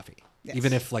Buffy. Yes.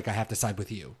 Even if I have to side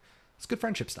with you. It's good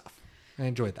friendship stuff. I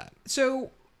enjoyed that.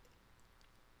 So,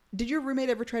 did your roommate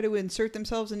ever try to insert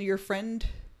themselves into your friend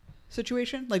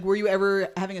situation? Like, were you ever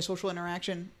having a social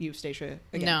interaction? You, Stacia,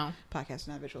 again. No. Podcast,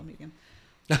 not visual medium.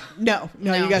 No.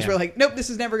 You guys were like, nope, this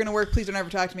is never going to work. Please don't ever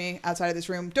talk to me outside of this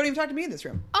room. Don't even talk to me in this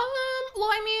room. Well,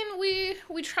 I mean,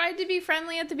 we tried to be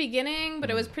friendly at the beginning, but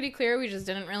it was pretty clear we just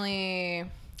didn't really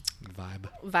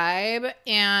vibe.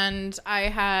 And I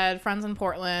had friends in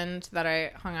Portland that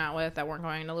I hung out with that weren't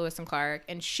going to Lewis and Clark,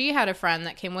 and she had a friend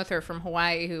that came with her from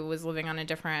Hawaii who was living on a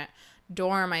different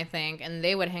dorm, I think, and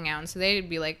they would hang out, and so they'd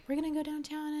be like, we're gonna go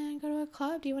downtown and go to a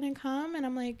club, do you want to come? And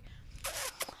I'm like,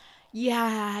 Yeah,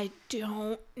 I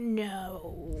don't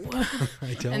know.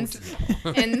 I don't.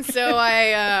 And so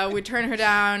I would turn her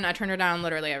down. I turned her down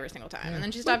literally every single time. And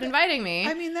then she stopped inviting me.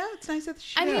 I mean, that's nice that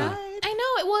she I mean, tried. I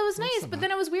know. Well, it was nice, but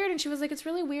then it was weird. And she was like, it's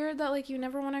really weird that, like, you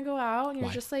never want to go out. And you're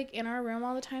Why? just, like, in our room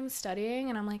all the time studying.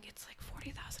 And I'm like, it's like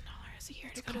 $40,000 a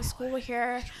year to go to school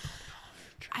here.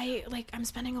 I'm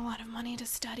spending a lot of money to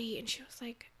study. And she was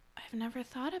like, I've never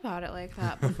thought about it like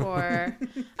that before.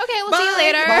 Okay, we'll see you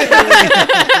later.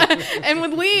 And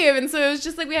would leave. And so it was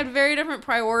just like we had very different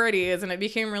priorities, and it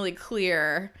became really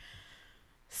clear.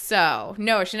 So,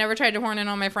 no, she never tried to horn in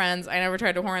on my friends. I never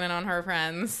tried to horn in on her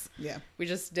friends. Yeah. We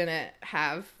just didn't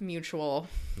have mutual.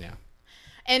 Yeah.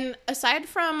 And aside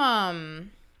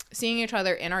from seeing each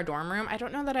other in our dorm room, I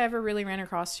don't know that I ever really ran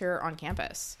across her on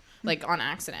campus. Like, on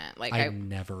accident. Like I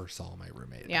never saw my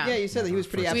roommate. Yeah. Yeah, you said that he was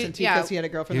pretty First- absentee yeah. because he had a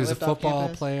girlfriend He that was a lived off football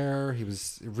campus. player. He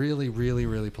was really, really,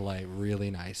 really polite, really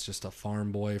nice. Just a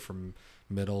farm boy from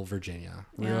Middle Virginia.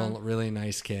 Really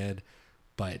nice kid.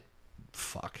 But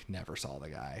fuck, never saw the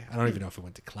guy. I don't even know if he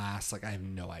went to class. Like, I have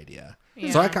no idea. Yeah.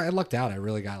 So I lucked out. I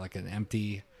really got like an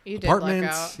empty You did luck apartment.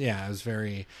 out. Yeah, it was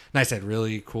very nice. I had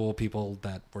really cool people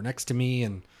that were next to me,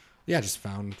 and yeah, just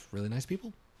found really nice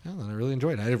people. Yeah, and I really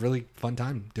enjoyed it. I had a really fun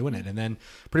time doing it. And then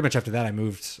pretty much after that, I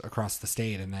moved across the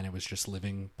state, and then it was just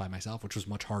living by myself, which was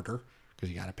much harder because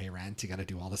you got to pay rent, you got to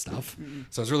do all the stuff.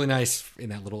 So it was really nice in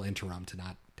that little interim to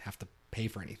not have to pay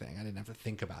for anything. I didn't have to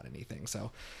think about anything.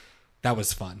 So that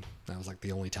was fun. That was like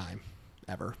the only time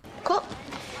ever. Cool.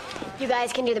 You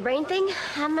guys can do the brain thing.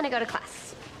 I'm gonna go to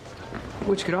class.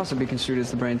 Which could also be construed as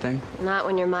the brain thing. Not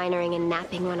when you're minoring in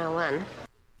napping 101.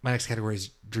 My next category is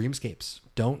dreamscapes.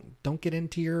 Don't get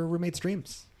into your roommate's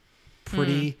dreams.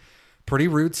 Pretty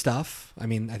rude stuff. I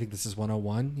mean, I think this is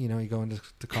 101. You know, you go into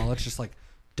college, just like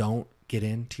don't get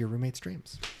into your roommate's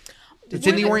dreams. It's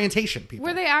in the orientation, people.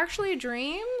 Were they actually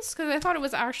dreams? Because I thought it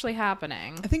was actually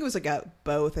happening. I think it was like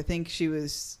both. I think she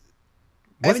was.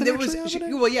 Was I mean, it there actually was.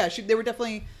 happening? Well, yeah, they were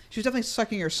definitely. She was definitely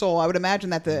sucking her soul. I would imagine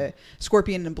that the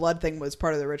scorpion and blood thing was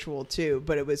part of the ritual too.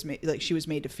 But it was like she was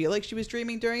made to feel like she was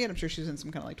dreaming during it. I'm sure she was in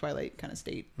some kind of like Twilight kind of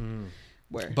state.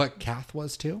 Where? But Kath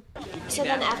was too. So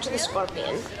then after the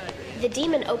scorpion, the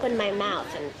demon opened my mouth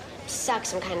and sucked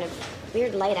some kind of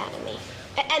weird light out of me.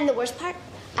 And the worst part,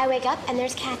 I wake up and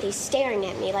there's Kathy staring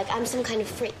at me like I'm some kind of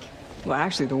freak. Well,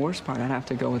 actually, the worst part, I'd have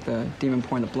to go with the demon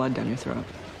pouring the blood down your throat.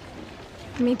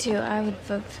 Me too. I would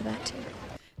vote for that too.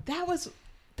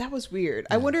 That was weird.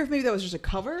 I wonder if maybe that was just a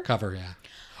cover. Cover, yeah.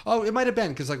 Oh, it might have been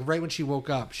because like right when she woke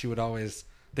up, she would always.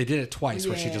 They did it twice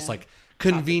where she Yeah. just like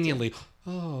conveniently.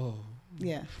 Oh.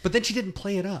 Yeah. But then she didn't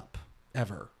play it up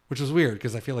ever, which was weird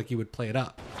because I feel like you would play it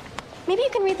up. Maybe you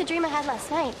can read the dream I had last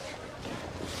night.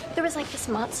 There was like this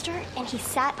monster, and he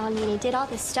sat on me and he did all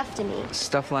this stuff to me.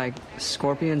 Stuff like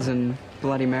scorpions and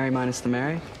Bloody Mary minus the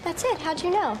Mary. That's it. How'd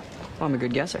you know? Well, I'm a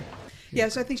good guesser. Yeah,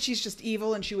 so I think she's just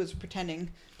evil, and she was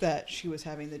pretending that she was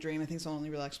having the dream. I think it's the only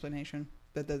real explanation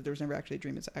that there was never actually a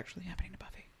dream. It's actually happening to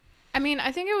Buffy. I mean,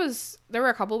 I think there were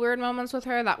a couple weird moments with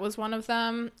her. That was one of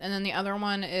them. And then the other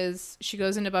one is she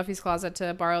goes into Buffy's closet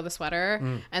to borrow the sweater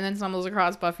and then stumbles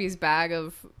across Buffy's bag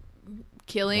of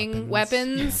killing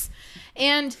weapons.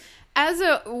 And as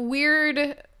a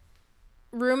weird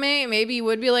roommate, maybe you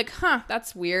would be like, huh,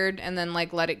 that's weird. And then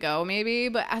like let it go maybe.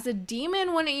 But as a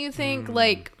demon, wouldn't you think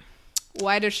like,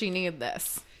 why does she need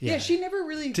this? Yeah, she never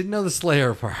really Didn't know the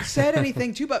Slayer part. said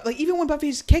anything to Buffy. Like even when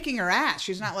Buffy's kicking her ass,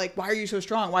 she's not like, "Why are you so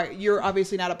strong? Why you're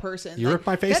obviously not a person." You like, ripped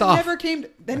my face that off. Never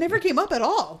came up at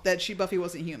all that Buffy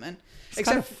wasn't human. It's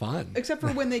kind of fun. Except for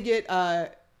when they get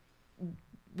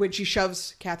when she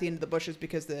shoves Kathy into the bushes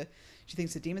because she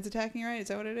thinks the demon's attacking her. Right? Is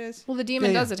that what it is? Well, the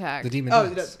demon does attack. The demon Oh,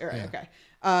 does. it does. All right, Yeah.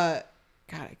 okay.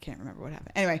 God, I can't remember what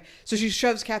happened. Anyway, so she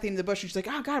shoves Kathy into the bush, and she's like,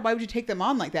 "Oh God, why would you take them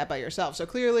on like that by yourself?" So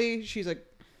clearly, she's like,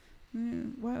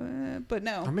 but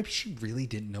no. Or maybe she really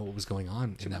didn't know what was going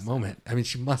on in that moment. I mean,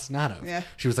 she must not have. Yeah.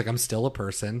 She was like, I'm still a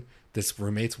person. This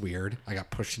roommate's weird. I got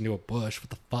pushed into a bush. What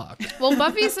the fuck? Well,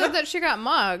 Buffy said that she got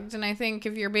mugged, and I think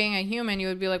if you're being a human, you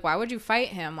would be like, why would you fight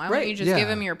him? Why wouldn't you just give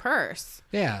him your purse?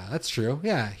 Yeah, that's true.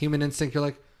 Yeah, human instinct. You're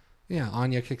like, yeah,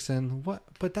 Anya kicks in. What?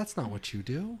 But that's not what you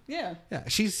do. Yeah. Yeah,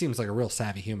 she seems like a real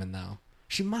savvy human, though.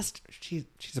 She's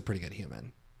a pretty good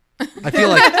human. I feel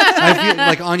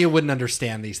like Anya wouldn't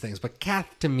understand these things, but Kath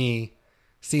to me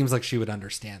seems like she would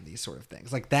understand these sort of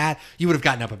things. Like that, you would have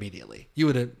gotten up immediately. You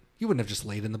wouldn't have just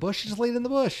laid in the bush. She just laid in the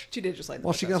bush. She did just lay in the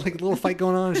Well, bush. she got like a little fight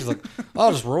going on. She's like,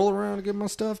 I'll just roll around and get my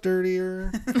stuff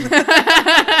dirtier.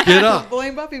 Get up.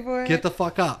 Blame Buffy for it. Get the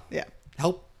fuck up. Yeah.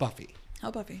 Help Buffy.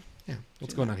 Help Buffy. Yeah.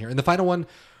 What's going on here? And the final one,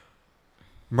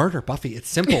 murder Buffy. It's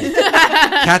simple.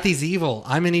 Kathy's evil.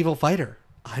 I'm an evil fighter.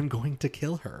 I'm going to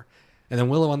kill her. And then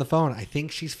Willow on the phone, I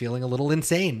think she's feeling a little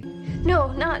insane.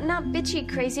 No, not bitchy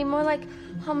crazy, more like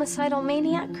homicidal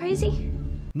maniac crazy.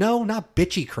 No, not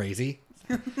bitchy crazy.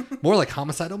 More like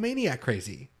homicidal maniac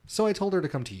crazy. So I told her to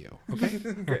come to you. Okay?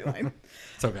 Great line.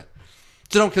 So good.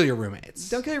 So don't kill your roommates.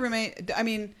 Don't kill your roommate. I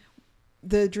mean,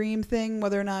 the dream thing,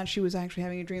 whether or not she was actually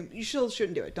having a dream, you still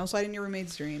shouldn't do it. Don't slide in your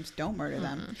roommate's dreams. Don't murder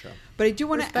them. Sure. But I do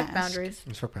want to Respect ask. boundaries.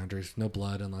 Respect boundaries. No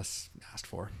blood unless asked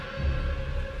for.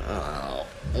 Oh,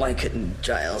 why couldn't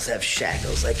Giles have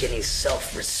shackles like any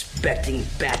self-respecting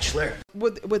bachelor?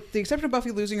 With the exception of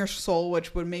Buffy losing her soul,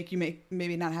 which would make you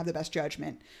maybe not have the best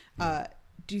judgment,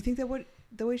 do you think that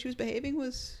the way she was behaving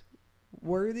was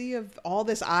worthy of all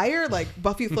this ire? Like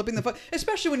Buffy flipping the phone,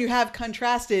 especially when you have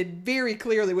contrasted very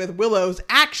clearly with Willow's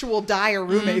actual dire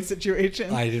roommate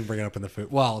situation. I didn't bring it up in the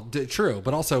food. Well, true,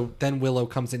 but also then Willow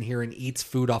comes in here and eats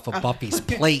food off of Buffy's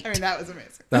plate. I mean, that was amazing.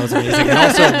 That was amazing. And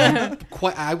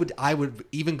also, I would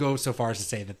even go so far as to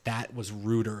say that was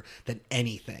ruder than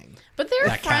anything. But they're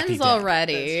that Kathy friends did.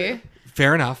 already.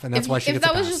 Fair enough, and that's why she if gets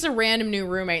that a was pass. just a random new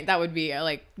roommate, that would be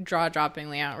like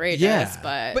jaw-droppingly outrageous. Yeah.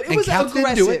 But it was Kathy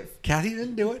didn't do aggressive. it. Kathy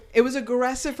didn't do it. It was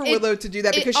aggressive for Willow to do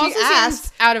that because it she also asked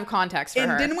seems out of context for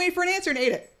and her. didn't wait for an answer and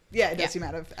ate it. Yeah, it does seem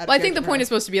out of Well, I think the character for point her. is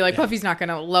supposed to be like Buffy's not going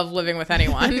to love living with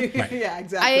anyone. Yeah,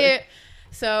 exactly.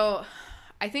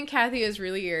 I think Kathy is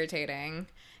really irritating,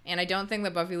 and I don't think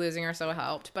that Buffy losing her so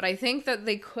helped. But I think that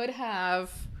they could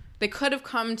have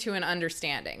come to an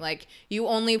understanding. Like, you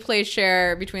only play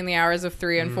share between the hours of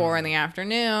 3 and 4 in the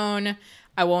afternoon.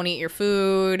 I won't eat your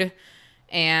food.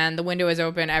 And the window is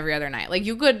open every other night. Like,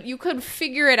 you could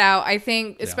figure it out, I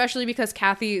think, especially because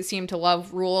Kathy seemed to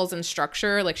love rules and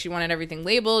structure. Like, she wanted everything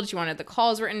labeled. She wanted the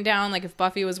calls written down. Like, if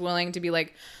Buffy was willing to be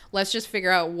like, let's just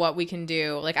figure out what we can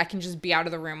do. Like, I can just be out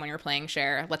of the room when you're playing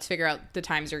share. Let's figure out the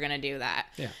times you're going to do that.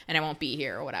 Yeah. And I won't be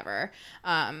here or whatever.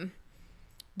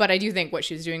 But I do think what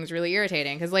she's doing is really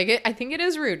irritating because, like, I think it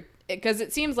is rude because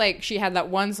it seems like she had that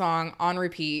one song on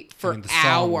repeat for the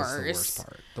song was hours. the worst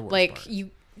part. The worst like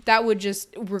part. that would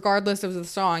just, regardless of the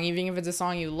song, even if it's a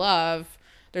song you love,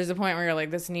 there's a point where you're like,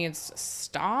 this needs to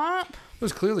stop. It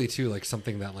was clearly too like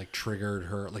something that like triggered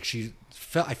her. Like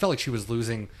I felt like she was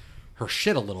losing her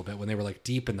shit a little bit when they were like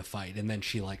deep in the fight, and then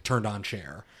she like turned on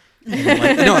Cher. And then,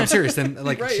 like, no, I'm serious. Then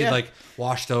like she like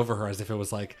washed over her as if it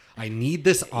was like, I need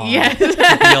this on to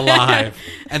be alive,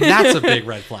 and that's a big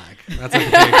red flag. That's a big.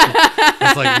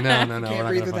 It's like no, we're Can't not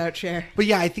breathe gonna without Cher. But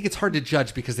yeah, I think it's hard to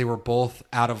judge because they were both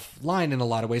out of line in a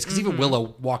lot of ways. Because even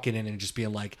Willow walking in and just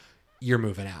being like, "You're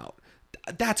moving out,"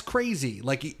 that's crazy.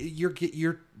 Like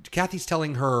you're Kathy's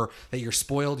telling her that you're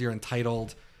spoiled, you're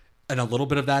entitled, and a little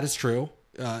bit of that is true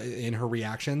in her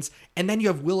reactions. And then you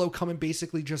have Willow come and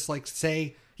basically just like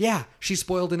say, "Yeah, she's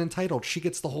spoiled and entitled. She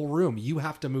gets the whole room. You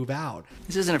have to move out."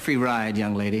 This isn't a free ride,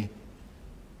 young lady.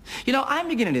 You know, I'm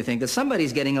beginning to think that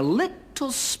somebody's getting a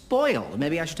little spoiled.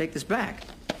 Maybe I should take this back.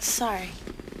 Sorry.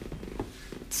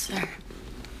 Sir.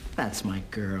 That's my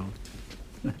girl.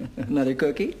 Another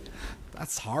cookie?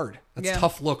 That's hard. That's Yeah.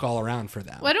 tough look all around for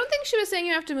them. Well, I don't think she was saying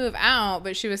you have to move out,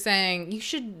 but she was saying you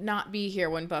should not be here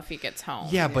when Buffy gets home.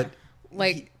 Yeah, but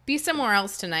like, be somewhere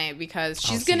else tonight because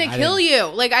she's see, gonna I kill didn't- you.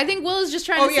 Like, I think Willow's just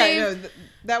trying to save. No,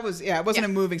 that was it wasn't a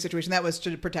moving situation. That was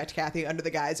to protect Kathy under the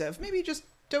guise of maybe just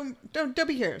don't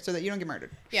be here so that you don't get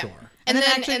murdered. Yeah. Sure. And then,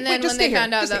 actually, and wait, then just when they stay here.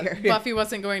 found out Just stay that here. Yeah. Buffy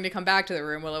wasn't going to come back to the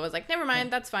room, Willow was like, never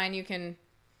mind, that's fine, you can.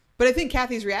 But I think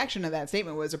Kathy's reaction to that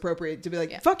statement was appropriate to be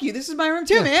like, "Fuck you, this is my room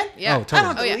too, man. Yeah. Oh, totally. I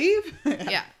don't have to leave."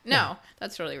 Yeah. No,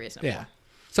 that's totally reasonable. Yeah.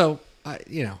 So,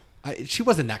 she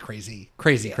wasn't that crazy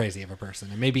of a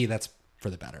person. And maybe that's for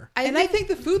the better. I think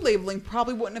the food labeling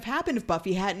probably wouldn't have happened if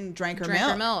Buffy hadn't drank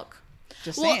her milk.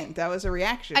 Just saying, that was a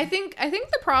reaction. I think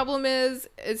the problem is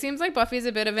it seems like Buffy's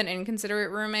a bit of an inconsiderate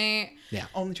roommate. Yeah.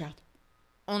 Only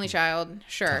child.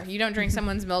 Sure. Tough. You don't drink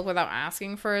someone's milk without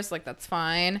asking first. Like, that's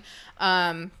fine.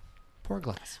 Poor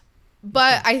glass.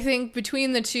 But I think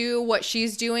between the two, what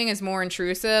she's doing is more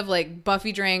intrusive. Like,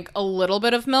 Buffy drank a little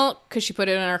bit of milk because she put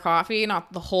it in her coffee,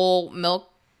 not the whole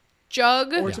milk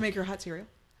jug. Or to make her hot cereal.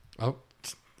 Oh,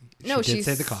 She did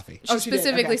say the coffee. She she did?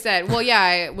 specifically Okay. said, well, yeah,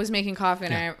 I was making coffee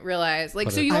and I realized. Like,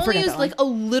 But so you I only forgot used that like a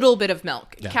little bit of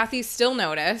milk. Yeah. Kathy still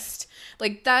noticed.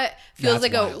 Like, that feels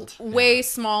That's like wild. a way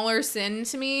smaller sin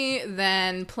to me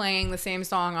than playing the same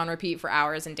song on repeat for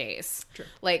hours and days. True.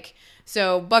 Like,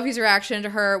 so Buffy's reaction to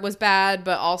her was bad,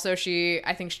 but also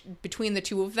I think between the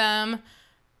two of them,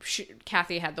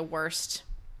 Kathy had the worst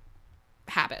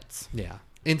habits. Yeah.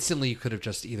 Instantly, you could have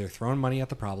just either thrown money at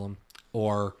the problem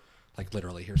or, like,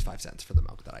 literally, here's 5 cents for the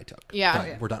milk that I took. Yeah.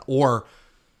 Done. We're done. Or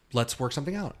let's work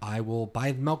something out. I will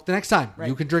buy the milk the next time. Right.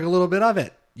 You can drink a little bit of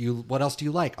it. What else do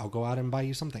you like? I'll go out and buy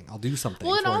you something. I'll do something.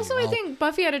 Well, and for also you. I think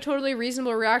Buffy had a totally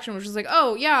reasonable reaction, which was like,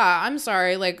 "Oh yeah, I'm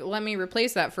sorry. Like, let me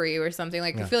replace that for you or something."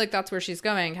 Like, I feel like that's where she's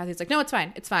going. Kathy's like, "No, it's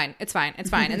fine. It's fine. It's fine. It's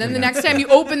fine." And then the next time you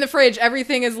open the fridge,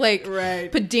 everything is like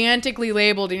pedantically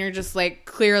labeled, and you're just like,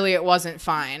 clearly it wasn't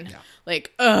fine. Yeah.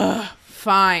 Like,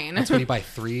 fine. That's when you buy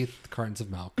 3 cartons of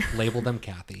milk, label them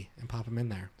Kathy, and pop them in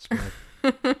there. It's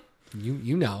like,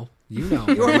 you know Your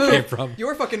where it move. came from.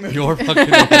 Your fucking move. Your fucking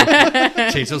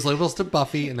move. Change those labels to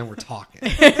Buffy, and then we're talking.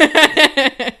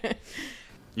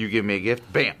 You give me a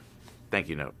gift, bam, thank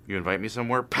you note. You invite me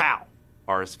somewhere, pow,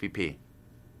 RSVP.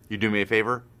 You do me a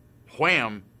favor,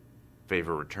 wham,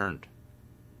 favor returned.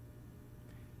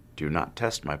 Do not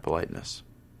test my politeness.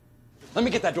 Let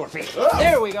me get that door for you.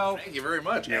 There we go. Thank you very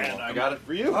much. And I got it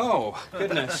for you. Oh,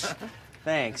 goodness.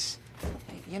 Thanks.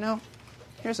 Hey, you know,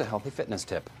 here's a healthy fitness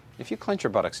tip. If you clench your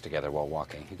buttocks together while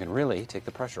walking, you can really take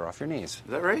the pressure off your knees.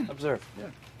 Is that right? Observe.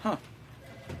 Yeah.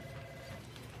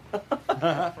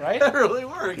 Right? That really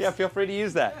works. Yeah, feel free to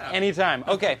use that anytime.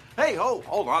 Okay. Hey, hold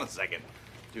on a second.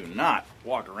 Do not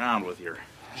walk around with your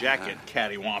jacket,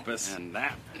 cattywampus. And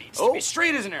that needs to be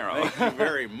straight as an arrow. Thank you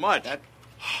very much.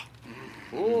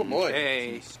 Oh, boy.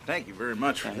 Okay. Thank you very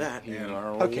much for that. You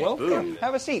are welcome.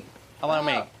 Have a seat. Allow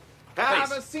me.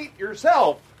 Have a seat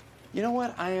yourself. You know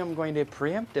what? I am going to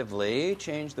preemptively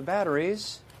change the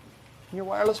batteries in your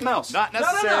wireless mouse. Not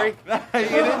necessary. No. You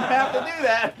didn't have to do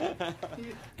that.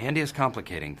 Andy is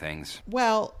complicating things.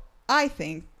 Well, I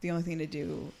think the only thing to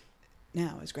do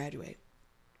now is graduate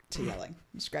to yelling.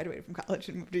 Just graduate from college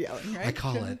and move to yelling, right? I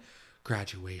call it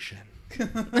graduation.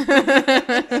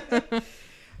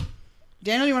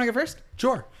 Daniel, you want to go first?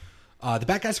 Sure. The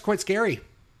bad guys are quite scary.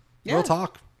 Yeah. Real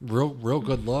talk. Real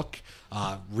good look.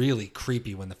 Really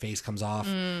creepy when the face comes off.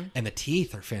 And the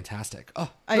teeth are fantastic. Oh,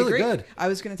 I really agree. good. I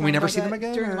was going to talk We never about see that them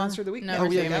again? during the or- Monster of the Week. Never Yeah,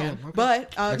 see we them don't. again. Okay.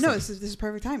 But no, Excellent. this is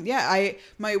perfect time. Yeah,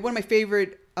 one of my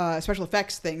favorite special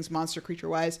effects things, monster creature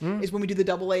wise, is when we do the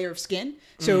double layer of skin.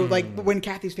 So like when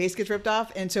Kathy's face gets ripped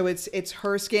off, and so it's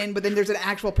her skin, but then there's an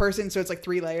actual person, so it's like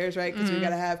 3 layers, right? Because we got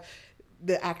to have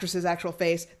the actress's actual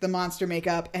face, the monster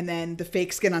makeup, and then the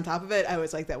fake skin on top of it. I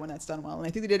always like that when that's done well, and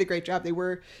I think they did a great job. They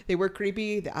were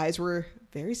creepy. The eyes were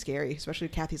very scary, especially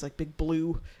Kathy's like big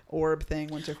blue orb thing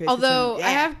once her face. Although gets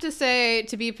in. I have to say,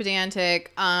 to be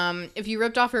pedantic, if you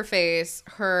ripped off her face,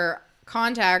 her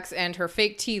contacts and her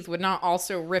fake teeth would not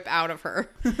also rip out of her.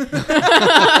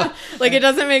 Like, it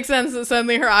doesn't make sense that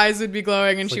suddenly her eyes would be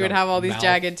glowing and It's she like would a have all these mouth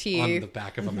jagged on teeth. the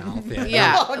back of a mouth. Yeah.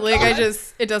 Yeah, Oh, like God.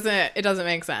 it doesn't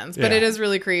make sense, but Yeah. it is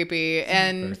really creepy.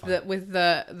 And Very fun. with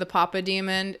the Papa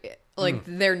Demon, like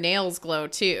their nails glow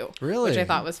too, Really? which I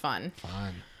thought was fun.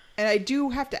 Fun. And I do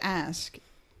have to ask,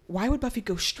 why would Buffy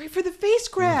go straight for the face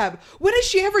grab? When has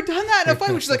she ever done that in a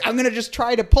fight? Where she's like, I'm going to just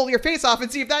try to pull your face off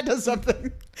and see if that does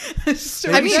something. It's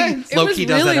so I mean, intense. it was Loki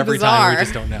does really that every bizarre. time. We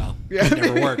just don't know. It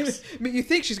never works. I mean, you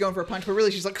think she's going for a punch, but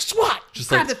really she's like, swat! Just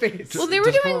Grab like- the face. Well, they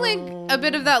were doing like a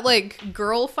bit of that like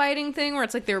girl fighting thing where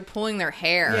it's like they were pulling their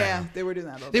hair. Yeah, they were doing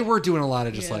that a little They bit. were doing a lot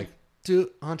of just Yeah. like,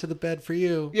 do onto the bed for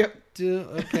you. Yep. Do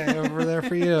okay over there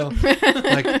for you.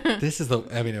 Like this is the.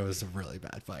 I mean, it was a really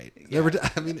bad fight. There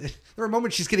were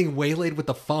moments she's getting waylaid with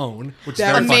the phone, which is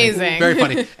That very was funny, amazing. very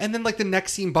funny. And then like the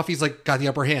next scene, Buffy's like got the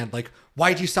upper hand. Like,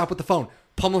 why'd you stop with the phone?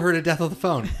 Pummel her to death with the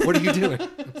phone. What are you doing?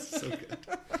 It's so good.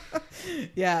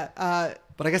 Yeah.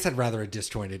 But I guess I'd rather a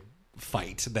disjointed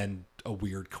fight than a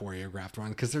weird choreographed one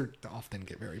because they often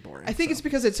get very boring. I think so. it's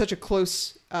because it's such a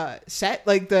close set.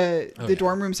 Like the yeah.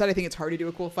 dorm room set, I think it's hard to do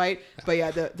a cool fight. But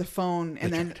yeah, the phone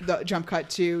and then the jump cut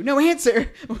to no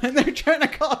answer when they're trying to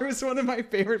call her was one of my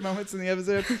favorite moments in the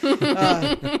episode.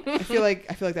 I feel like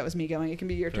that was me going. It can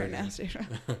be your turn now, Stacia.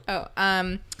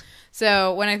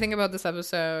 So when I think about this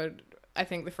episode, I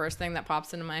think the first thing that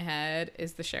pops into my head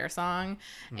is the Cher song.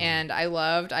 And I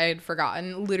had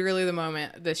forgotten literally the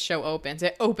moment this show opens.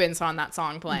 It opens on that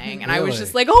song playing. And I was Really?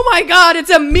 just like, oh my God, it's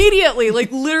immediately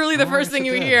like literally the first yes, thing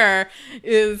it you did. hear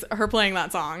is her playing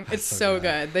that song. It's so so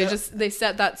good. They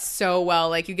set that so well.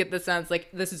 Like you get the sense like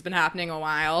this has been happening a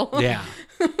while. Yeah.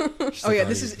 Oh yeah,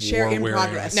 this is Cher in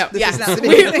progress. No, This yeah, is not the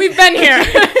beginning. we've been here.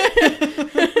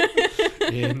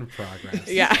 In progress.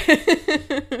 Yeah.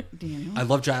 Daniel. I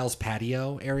love Giles'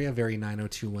 patio area. Very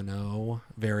 90210.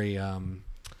 Very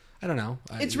I don't know.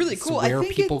 It's really cool. Where I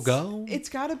think people go. It's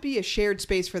got to be a shared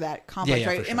space for that complex, Yeah,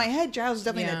 right? for sure. In my head, Giles is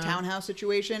definitely in a Yeah. townhouse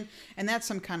situation, and that's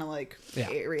some kind of like Yeah.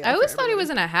 area. I always for thought he everybody. was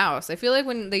in a house. I feel like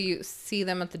when they see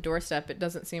them at the doorstep, it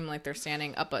doesn't seem like they're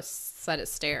standing up a set of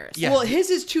stairs. Yeah. Well,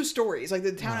 his is 2 stories. Like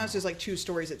the townhouse is like 2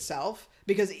 stories itself,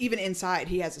 because even inside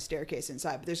he has a staircase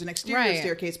inside, but there's an exterior Right.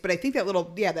 staircase. But I think that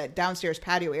that downstairs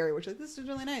patio area, which like this is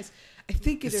really nice. I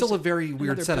think it's there's still a very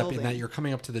weird another setup in building. that you're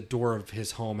coming up to the door of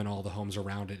his home and all the homes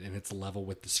around it, and it's level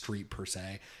with the street per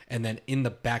se. And then in the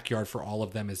backyard for all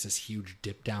of them is this huge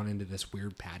dip down into this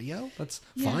weird patio. That's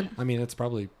fun. I mean, it's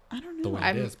probably the way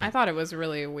it is. I thought it was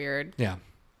really weird. Yeah.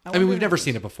 I mean, we've never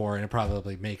seen it before, and it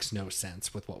probably makes no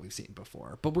sense with what we've seen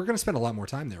before. But we're going to spend a lot more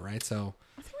time there, right? So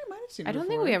I think we might have seen it I don't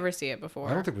think we ever see it before.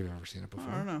 I don't think we've ever seen it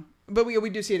before. I don't know. But we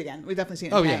do see it again. We've definitely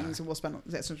seen it in Pangs, and we'll spend,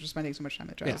 since we're spending so much time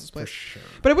at Giles' place. For sure.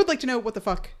 But I would like to know what the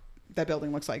fuck that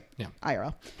building looks like. Yeah.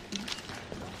 IRL.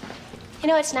 You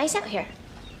know, it's nice out here.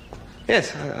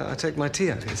 Yes, I take my tea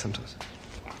out here sometimes.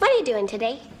 What are you doing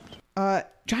today?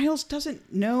 Giles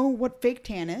doesn't know what fake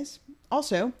tan is.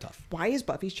 Also, why is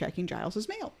Buffy checking Giles'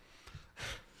 mail?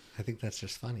 I think that's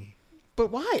just funny.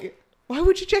 But why? Why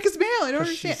would she check his mail? I don't 'Cause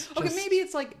understand. she's Okay, just maybe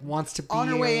it's like wants to be on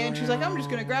her way in. She's like, I'm just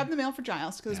going to around. grab the mail for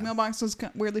Giles because his mailbox is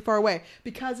weirdly far away.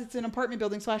 Because it's an apartment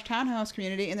building / townhouse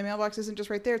community, and the mailbox isn't just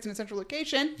right there. It's in a central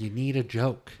location. You need a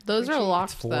joke. Those are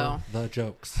locked, for though. the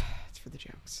jokes. It's for the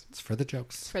jokes. It's for the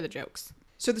jokes. For the jokes.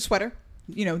 So the sweater,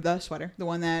 the sweater, the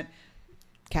one that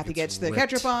Kathy gets the ripped.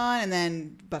 ketchup on, and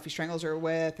then Buffy strangles her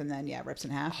with, and then rips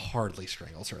in half. Hardly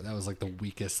strangles her. That was like the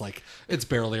weakest. Like it's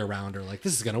barely around her. Like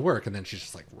this is gonna work, and then she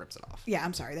just like rips it off. Yeah,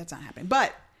 I'm sorry, that's not happening.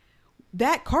 But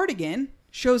that cardigan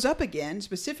shows up again,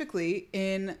 specifically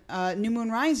in New Moon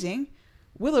Rising.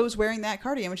 Willow's wearing that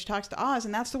cardigan when she talks to Oz,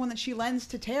 and that's the one that she lends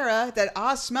to Tara that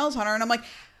Oz smells on her. And I'm like,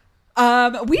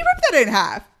 we ripped that in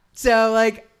half. So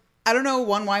like, I don't know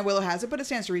why Willow has it, but it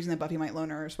stands to reason that Buffy might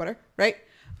loan her a sweater, right?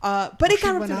 But it She got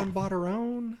ripped went in out half. and bought her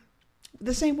own.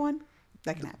 The same one?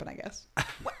 That can happen, I guess.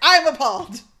 I'm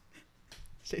appalled.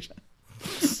 Station.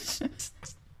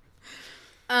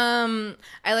 I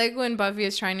like when Buffy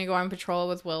is trying to go on patrol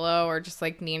with Willow or just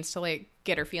like needs to like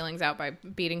get her feelings out by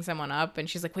beating someone up, and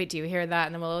she's like, wait, do you hear that?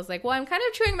 And then Willow's like, well, I'm kind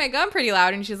of chewing my gum pretty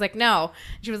loud, and she's like, no.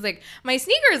 And she was like, my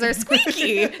sneakers are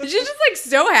squeaky. And she's just like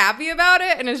so happy about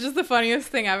it, and it's just the funniest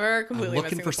thing ever. Completely I'm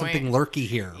looking missing for the point. something lurky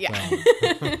here.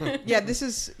 Yeah. Yeah, this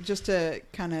is just to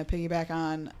kind of piggyback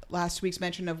on last week's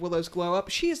mention of Willow's glow up.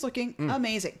 She is looking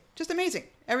amazing. Just amazing.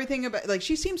 Everything about, like,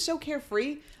 she seems so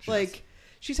carefree.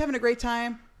 She's having a great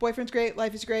time. Boyfriend's great.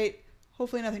 Life is great.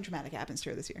 Hopefully nothing traumatic happens to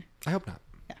her this year. I hope not.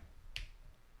 Yeah.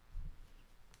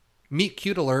 Meet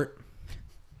cute alert.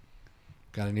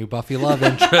 Got a new Buffy love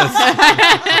interest.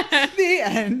 The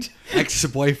end.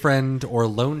 Ex-boyfriend or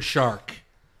loan shark,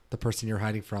 the person you're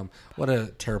hiding from. What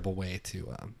a terrible way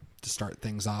to start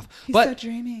things off. He's but so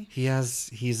dreamy.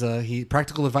 He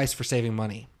practical advice for saving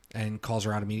money, and calls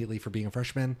her out immediately for being a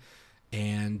freshman.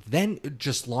 And then it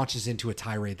just launches into a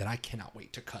tirade that I cannot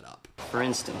wait to cut up. For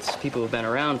instance, people who've been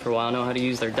around for a while know how to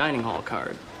use their dining hall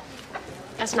card.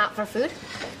 That's not for food?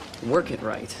 Work it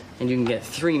right, and you can get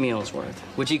 3 meals worth,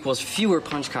 which equals fewer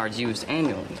punch cards used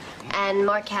annually. And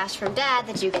more cash from Dad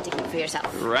that you get to keep for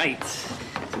yourself. Right.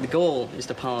 The goal is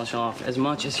to polish off as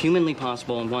much as humanly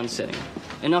possible in one sitting.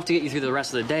 Enough to get you through the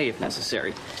rest of the day if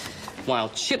necessary, while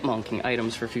chipmunking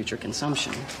items for future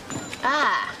consumption.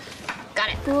 Ah,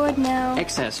 got it. Bored now.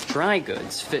 Excess dry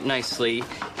goods fit nicely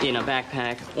in a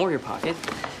backpack or your pocket.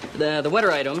 The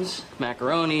wetter items,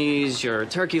 macaronis, your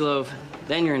turkey loaf,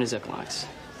 then you're into Ziplocs.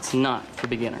 It's not for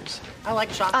beginners. I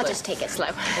like chocolate. I'll just take it slow.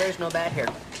 There's no bad here.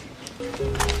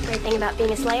 Great thing about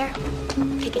being a Slayer,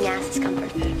 kicking ass is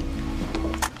comfort food.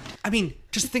 I mean,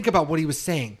 just think about what he was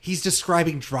saying. He's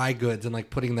describing dry goods and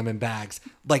like putting them in bags.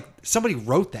 Like somebody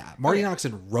wrote that. Marty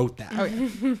Noxon wrote that. Oh,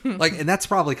 yeah. Like, and that's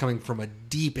probably coming from a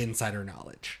deep insider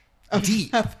knowledge.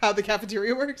 Deep. Of how the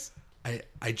cafeteria works.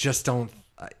 I just don't.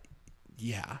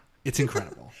 Yeah, it's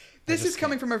incredible. This is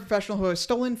coming from a professional who has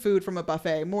stolen food from a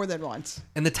buffet more than once.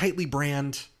 And the Tightly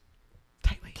brand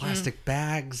plastic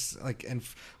bags, like, and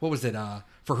what was it?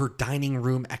 For her dining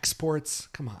room exports.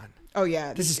 Come on. Oh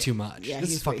yeah, this is too much. Yeah, this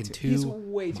is he's way fucking He's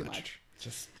way too much.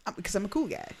 Just because I'm a cool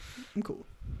guy. I'm cool.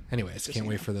 Anyways, can't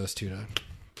wait for those two to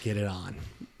get it on.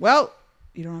 Well,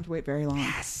 you don't have to wait very long.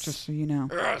 Yes. Just so you know.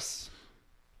 Yes.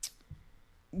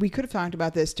 We could have talked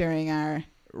about this during our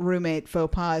roommate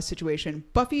faux pas situation.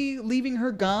 Buffy leaving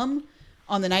her gum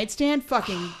on the nightstand,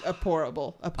 fucking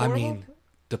abhorrible. I mean,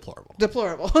 deplorable.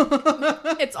 Deplorable.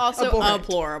 It's also Abhorrent.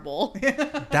 deplorable.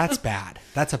 That's bad.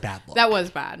 That's a bad look. That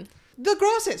was bad. The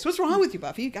grossest. What's wrong with you,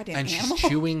 Buffy? You goddamn And animal. she's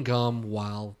chewing gum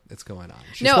while it's going on.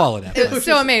 She swallowed it. It was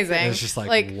so amazing. It was just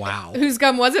like wow. Whose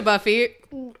gum was it, Buffy?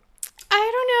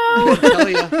 I don't know. Tell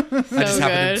ya. I just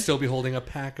happen good. to still be holding a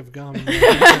pack of gum.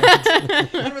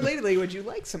 Unrelatedly, would you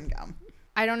like some gum?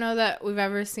 I don't know that we've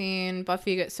ever seen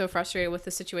Buffy get so frustrated with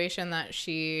the situation that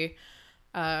she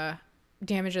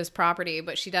damages property,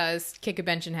 but she does kick a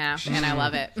bench in half, and I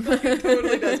love it.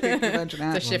 Totally does kick the bench in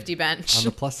half. It's a shifty bench. On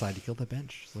the plus side, he killed the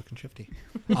bench. It's looking shifty.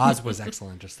 Oz was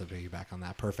excellent, just to piggyback on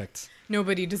that. Perfect.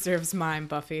 Nobody deserves mine,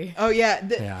 Buffy. Oh, yeah.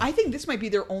 Yeah. I think this might be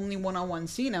their only one-on-one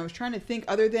scene. I was trying to think,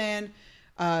 other than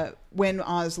when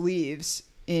Oz leaves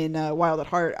in Wild at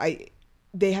Heart,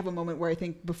 they have a moment where I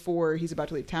think before he's about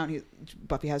to leave town,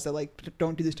 Buffy has the like,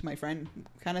 don't do this to my friend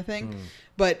kind of thing.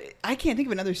 But I can't think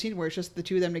of another scene where it's just the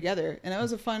two of them together. And that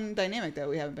was a fun dynamic that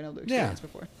we haven't been able to experience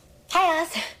before. Hi,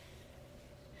 Oz.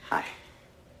 Hi.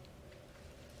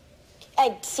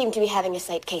 I seem to be having a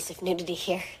slight case of nudity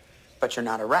here. But you're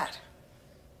not a rat.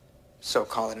 So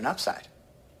call it an upside.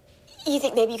 You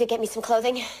think maybe you could get me some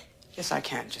clothing? Yes, I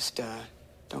can. Just,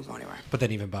 don't go anywhere. But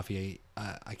then even Buffy,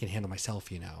 I can handle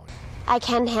myself, you know. I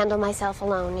can handle myself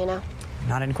alone, you know.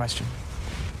 Not in question.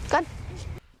 Good.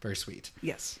 Very sweet.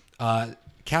 Yes.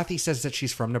 Kathy says that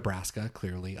she's from Nebraska.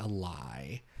 Clearly a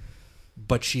lie.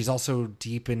 But she's also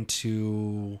deep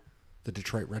into the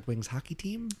Detroit Red Wings hockey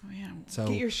team. Oh, yeah. So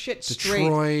Get your shit straight.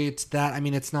 Detroit, that, I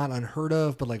mean, it's not unheard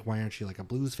of, but like, why aren't you like a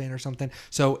Blues fan or something?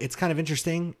 So it's kind of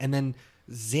interesting. And then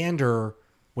Xander,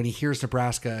 when he hears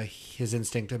Nebraska, his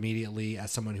instinct immediately,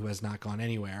 as someone who has not gone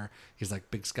anywhere, he's like,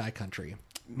 big sky country.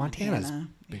 Montana's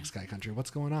big sky country.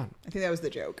 What's going on? I think that was the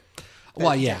joke.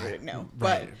 Well, yeah. No,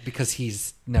 right. Because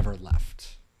he's never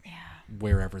left. Yeah.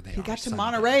 Wherever they are. He got to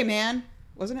Monterey, man.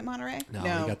 Wasn't it Monterey? No, he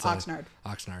got to Oxnard.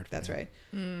 Oxnard. That's yeah.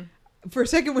 right. For a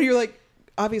second, when you're like,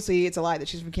 obviously it's a lie that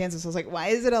she's from Kansas, I was like, why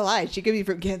is it a lie? She could be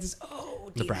from Kansas.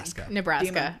 Oh, Nebraska.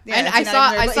 Nebraska. Yeah, and she's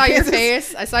I saw your Kansas.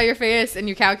 face. I saw your face, and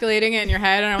you calculating it in your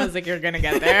head, and I was like, you're gonna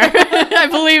get there. I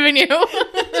believe in you.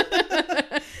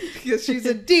 Because she's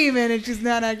a demon and she's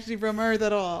not actually from Earth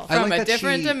at all. I From like a that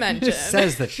different she dimension.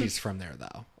 Says that she's from there,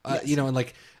 though. Yes. You know, and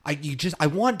like I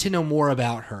want to know more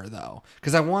about her, though,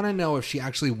 because I want to know if she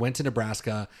actually went to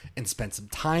Nebraska and spent some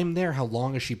time there. How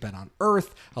long has she been on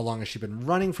Earth? How long has she been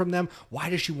running from them? Why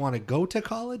does she want to go to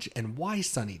college? And why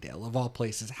Sunnydale, of all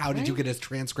places? How did you get his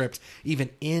transcript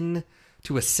even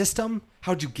into a system?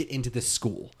 How did you get into this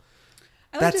school?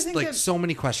 That's like so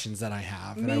many questions that I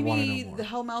have, and I want to know maybe more. the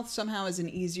Hellmouth somehow is an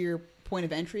easier point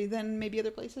of entry than maybe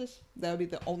other places. That would be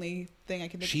the only thing I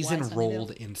can think She's of. Why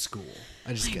enrolled Sunnydale. in school.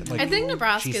 I just get like. I think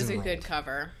Nebraska she's is a enrolled. good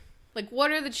cover. Like,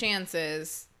 what are the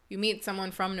chances you meet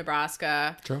someone from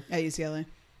Nebraska True. At UCLA.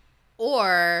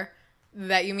 or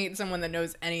that you meet someone that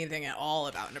knows anything at all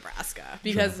about Nebraska?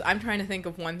 Because I'm trying to think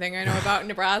of one thing I know about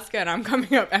Nebraska, and I'm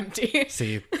coming up empty.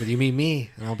 See, but you meet me,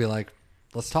 and I'll be like,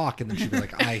 let's talk. And then she'd be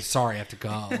like, sorry, I have to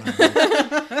go. And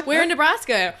I'm like, Where in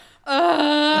Nebraska?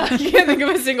 I can't think of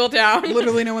a single town.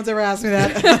 Literally no one's ever asked me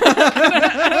that.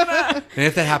 and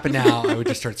if that happened now, I would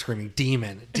just start screaming,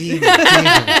 demon, demon,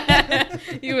 demon.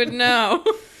 You would know.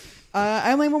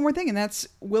 I only have one more thing, and that's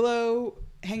Willow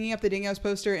hanging up the Dingoes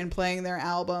poster and playing their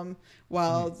album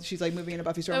while she's like moving into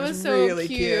Buffy Storm. That It was so really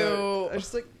cute. I was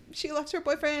just like, she loves her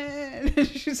boyfriend.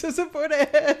 She's so supportive,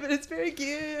 and it's very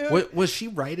cute. Was she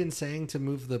right in saying to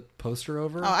move the poster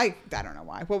over? Oh, I don't know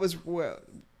why.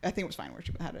 I think it was fine where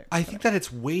she had it. I think that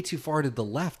it's way too far to the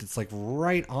left. It's like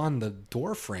right on the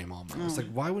door frame almost. Like,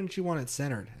 why wouldn't you want it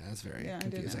centered? That's very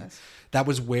confusing. notice. That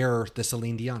was where the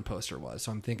Celine Dion poster was.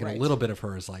 So I'm thinking a little bit of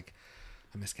her is like,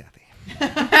 I miss Kathy.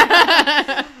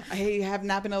 I have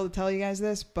not been able to tell you guys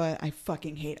this, but I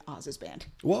fucking hate Oz's band.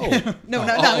 Whoa. No,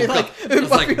 I was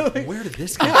Buffy, like, where did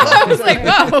this go? I was like,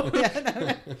 oh.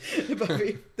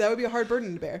 Buffy. That would be a hard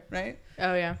burden to bear, right?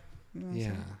 Oh, yeah.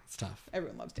 Yeah, it's tough.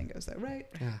 Everyone loves dingoes, though, right?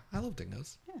 Yeah, I love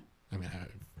dingoes. Yeah. I mean,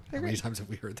 how many times have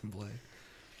we heard them play?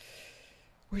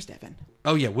 Where's Devin?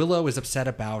 Oh, yeah. Willow is upset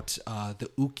about the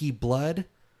Ookie blood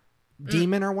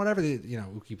demon or whatever.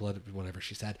 Ookie blood, whatever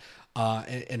she said.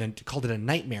 And called it a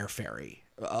nightmare fairy.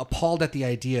 Appalled at the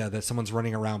idea that someone's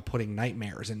running around putting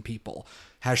nightmares in people.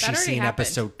 Has she seen happened.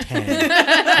 episode 10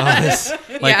 of this?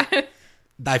 Yeah.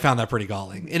 I found that pretty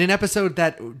galling. In an episode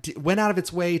that went out of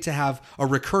its way to have a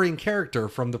recurring character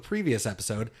from the previous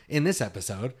episode in this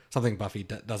episode, something Buffy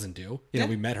doesn't do.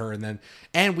 We met her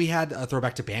and we had a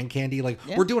throwback to Band Candy.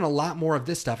 We're doing a lot more of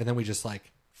this stuff, and then we just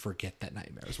forget that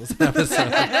Nightmares was an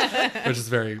episode, which is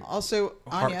very also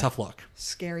Anya, tough look.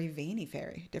 Scary veiny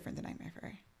fairy, different than Nightmare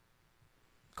Fairy.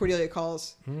 Cordelia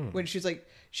calls when she's like,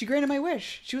 she granted my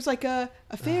wish. She was like a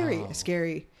fairy, a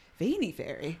scary veiny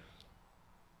fairy,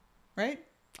 right?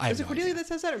 Is it Cordelia that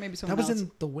says that, or maybe someone else? That was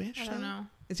in The Wish? I don't know.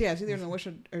 It's either in The Wish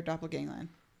or Doppelgangland.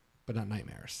 But not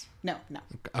Nightmares. No.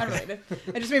 Unrelated.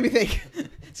 It just made me think.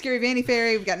 Scary Vanny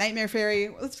Fairy, we've got Nightmare Fairy.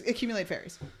 Let's accumulate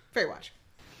fairies. Fairy watch.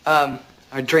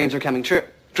 Our dreams are coming true.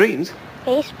 Dreams?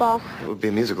 Baseball. It would be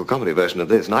a musical comedy version of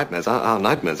this. Nightmares. Our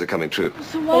nightmares are coming true.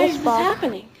 So why is this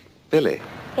happening? Billy.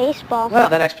 Baseball. Well,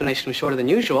 that explanation was shorter than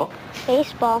usual.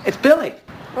 Baseball. It's Billy.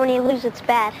 When you lose, it's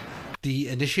bad. The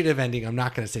initiative ending, I'm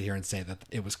not going to sit here and say that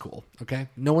it was cool, okay?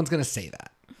 No one's going to say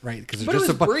that, right? Because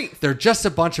they're just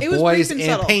a bunch of boys in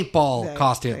paintball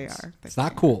costumes. It's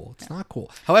not cool. It's not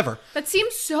cool. However, that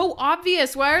seems so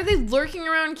obvious. Why are they lurking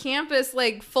around campus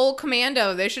like full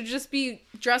commando? They should just be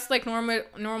dressed like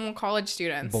normal college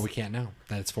students. But we can't know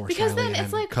that it's for because Riley then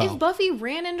it's like Co. if Buffy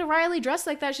ran into Riley dressed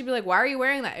like that, she'd be like, "Why are you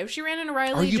wearing that?" If she ran into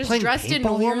Riley just dressed in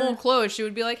normal clothes, she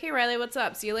would be like, "Hey Riley, what's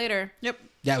up? See you later." Yep.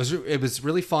 Yeah, it was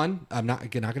really fun. I'm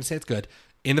not going to say it's good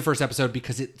in the first episode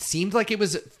because it seemed like it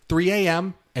was 3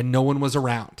 a.m. and no one was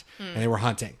around and they were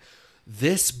hunting.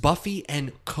 This Buffy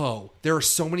and Co. There are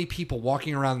so many people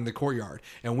walking around in the courtyard,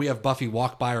 and we have Buffy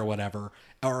walk by or whatever,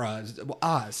 or Oz.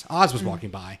 Oz was walking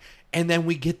by, and then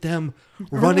we get them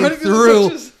running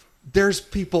through. There's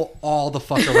people all the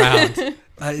fuck around.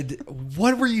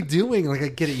 What were you doing? Like, I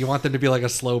get it. You want them to be like a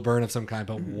slow burn of some kind,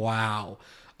 but wow.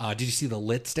 Did you see the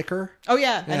lit sticker? Oh,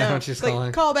 yeah. I know. She's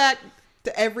like, call back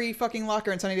to every fucking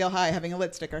locker in Sunnydale High having a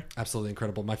lit sticker. Absolutely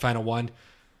incredible. My final one.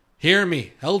 Hear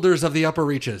me, elders of the upper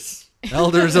reaches,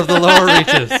 elders of the lower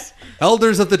reaches,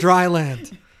 elders of the dry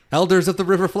land, elders of the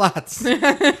river flats.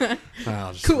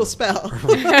 Cool spell.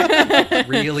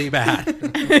 Really bad.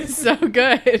 It's so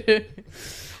good.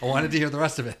 I wanted to hear the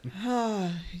rest of it.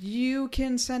 You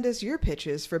can send us your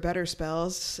pitches for better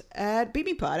spells at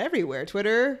BeatMePod everywhere.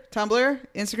 Twitter, Tumblr,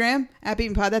 Instagram, at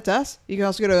BeatMePod. That's us. You can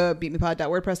also go to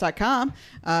beatmepod.wordpress.com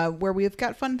where we've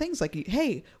got fun things like,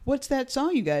 hey, what's that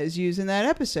song you guys use in that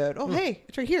episode? Oh, hey,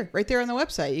 it's right here, right there on the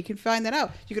website. You can find that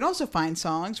out. You can also find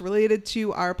songs related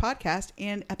to our podcast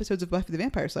and episodes of Buffy the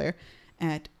Vampire Slayer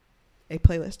at a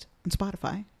playlist on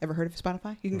Spotify. Ever heard of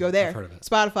Spotify? You can go there. I've heard of it.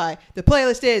 Spotify. The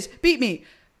playlist is Beat Me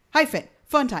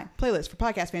Fun Time Playlist for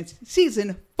Podcast Fans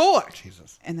Season 4.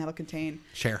 Jesus. And that'll contain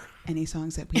Cher. Any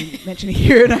songs that we mention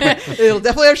here. It'll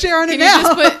definitely have Cher on it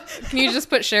now. Can you just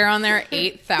put Cher on there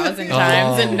 8,000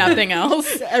 times and nothing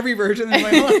else? Every version of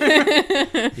my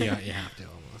life. Yeah, you have to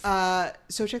almost.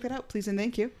 So check that out, please and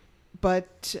thank you.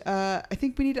 But I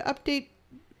think we need to update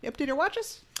our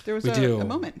watches. There was a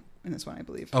moment in this one, I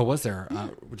believe. Oh, was there?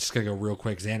 We're just going to go real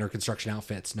quick. Xander Construction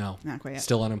Outfits. No. Not quite yet.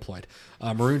 Still unemployed.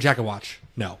 Maroon Jacket Watch.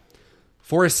 No.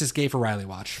 Forrest is gay for Riley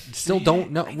Watch. Still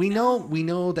don't know. We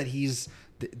know that he's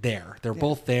there. They're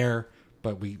both there,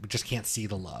 but we just can't see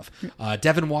the love.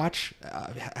 Devin Watch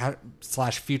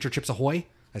 / Future Chips Ahoy.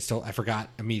 I forgot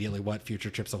immediately what Future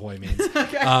Chips Ahoy means.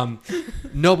 Okay.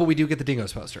 No, but we do get the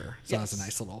Dingoes poster. So that's a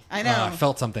nice little... I know.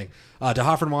 Felt something. De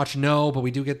Hoffern Watch, no, but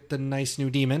we do get the nice new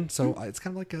demon. So it's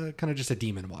kind of like just a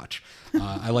demon watch.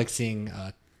 I like seeing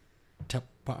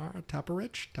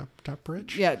Tapperich?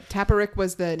 Yeah, Tapperich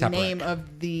was the name of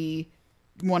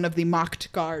one of the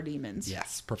mocked Gar demons.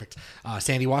 Yes, perfect.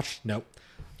 Sandy Watch, nope.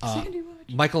 Sandy Watch.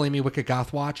 Michael Amy Wicked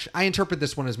Goth Watch. I interpret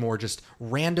this one as more just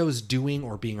randos doing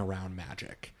or being around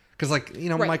magic. Because,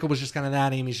 right. Michael was just kind of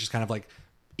that. Amy's just kind of like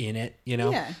in it,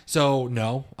 Yeah. So,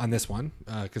 no, on this one,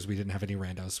 because we didn't have any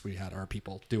randos. We had our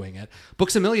people doing it.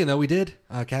 Books A Million, though, we did.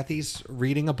 Kathy's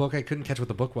reading a book. I couldn't catch what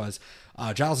the book was.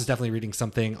 Giles is definitely reading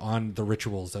something on the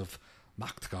rituals of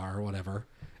Maktkar or whatever.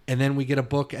 And then we get a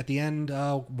book at the end,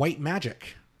 White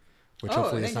Magic, which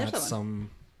hopefully is not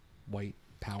some white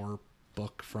power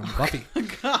book from Buffy.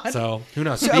 God. So who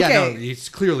knows? So, you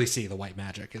clearly see the White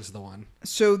Magic is the one.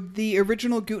 So the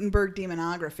original Gutenberg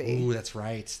Demonography. Ooh, that's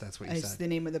right. That's what you said. It's the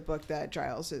name of the book that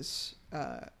Giles is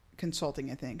consulting,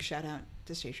 I think. Shout out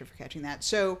to Stacia for catching that.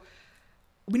 So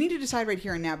we need to decide right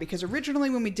here and now, because originally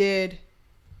when we did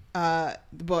the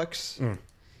books,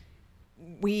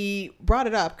 we brought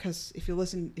it up because if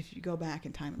you go back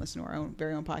in time and listen to our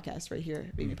very own podcast right here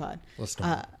at Baby Pod,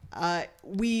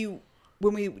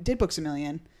 when we did Books A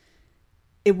Million,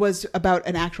 it was about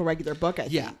an actual regular book, I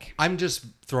think. I'm just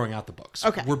throwing out the books.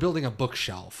 Okay. We're building a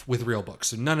bookshelf with real books.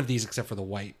 So none of these except for the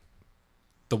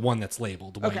one that's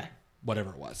labeled, white, whatever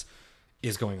it was,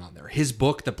 is going on there. His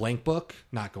book, the blank book,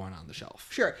 not going on the shelf.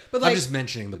 Sure. But I'm just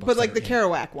mentioning the books. But the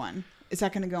Kerouac one, is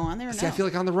that going to go on there or See, no? I feel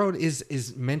like On the Road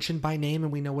is mentioned by name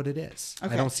and we know what it is.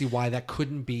 Okay. I don't see why that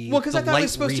couldn't be. Well, because I thought it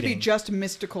was supposed to be just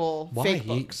mystical fake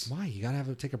books. Why? You got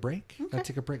to take a break? Okay. Gotta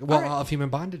take a break. Well, All of Human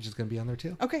Bondage is going to be on there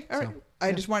too. Okay, all right.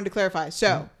 I just wanted to clarify.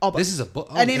 So, all books. This is a book.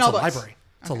 I mean, all books. Library.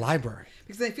 It's a library.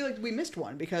 Because I feel like we missed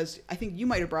one because I think you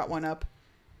might have brought one up.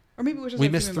 Or maybe it was just we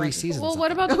missed 3 seasons. Well,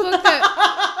 what about the book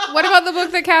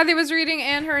that Kathy was reading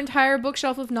and her entire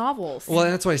bookshelf of novels? Well,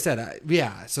 that's what I said.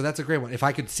 So that's a great one. If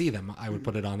I could see them, I would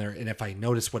put it on there. And if I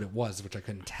noticed what it was, which I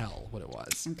couldn't tell what it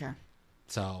was. Okay.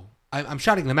 So I'm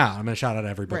shouting them out. I'm going to shout out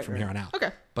every book from here on out.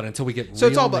 Okay. But until we get So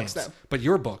it's real all books, names. though. But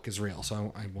your book is real,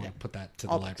 so I want to put that to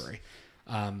the All books. library.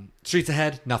 Streets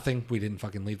Ahead, nothing. We didn't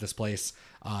fucking leave this place.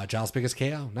 Giles' biggest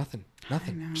KO, nothing.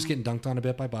 Just getting dunked on a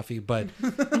bit by Buffy, but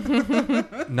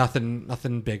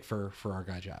nothing big for our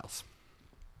guy Giles.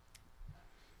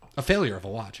 A failure of a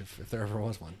watch, if there ever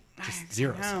was one. Just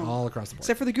zeros all across the board.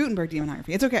 Except for the Gutenberg demonography.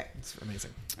 It's okay. It's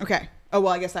amazing. Okay. Oh,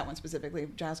 well, I guess that one specifically.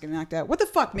 Giles getting knocked out. What the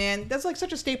fuck, man? That's like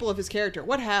such a staple of his character.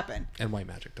 What happened? And White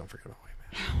Magic. Don't forget about White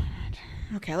Magic.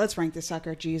 Okay, let's rank this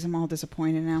sucker. Jeez, I'm all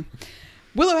disappointed now.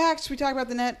 Willow Hacks, we talk about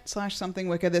the net / something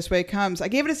Wicca This Way Comes. I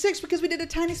gave it a 6 because we did a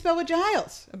tiny spell with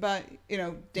Giles about,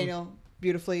 Daniel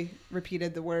beautifully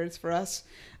repeated the words for us.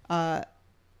 But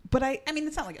I mean,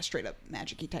 it's not like a straight up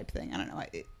magic-y type thing. I don't know.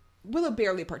 Willow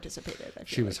barely participated. I feel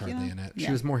She was hardly in it.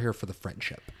 She was more here for the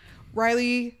friendship.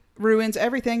 Riley ruins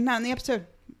everything. Not in the episode.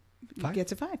 5?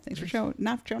 Gets a 5. Thanks for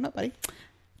not showing up, buddy.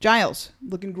 Giles,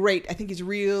 looking great. I think he's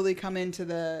really come into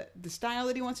the style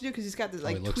that he wants to do because he's got this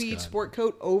like tweed good. sport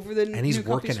coat over the And he's new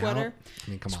comfy working sweater. out. I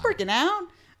mean, come on. He's working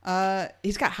out.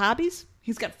 He's got hobbies.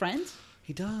 He's got friends.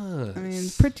 He does. I mean,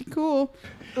 pretty cool.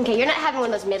 Okay, you're not having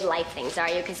one of those midlife things, are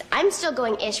you? Because I'm still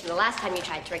going ish from the last time you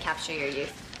tried to recapture your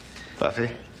youth.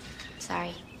 Buffy?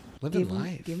 Sorry. Living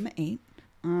life. Give him an 8.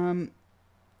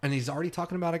 And he's already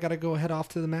talking about I got to go head off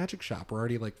to the magic shop. We're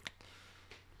already like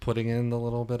putting in the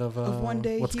little bit of one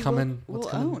day what's he coming. will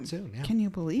What's coming own. soon? Yeah. Can you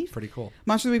believe? Pretty cool.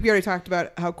 Monster of the Week, we already talked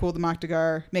about how cool the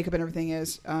Moktagar makeup and everything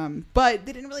is. But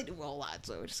they didn't really do a whole lot,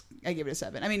 so I gave it a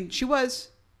 7. I mean,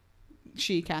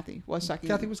 Kathy was sucking.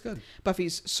 Kathy was good.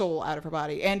 Buffy's soul out of her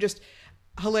body and just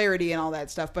hilarity and all that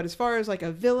stuff. But as far as like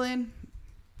a villain,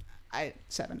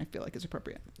 7 I feel like is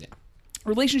appropriate. Yeah.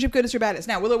 Relationship good as or bad is.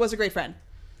 Now, Willow was a great friend.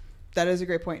 That is a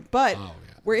great point. But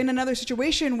we're in another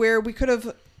situation where we could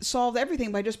have solved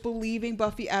everything by just believing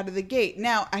Buffy out of the gate.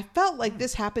 Now, I felt like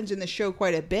this happens in the show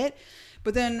quite a bit.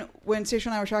 But then when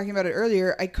Station and I were talking about it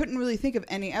earlier, I couldn't really think of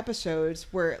any episodes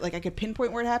where like I could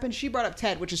pinpoint where it happened. She brought up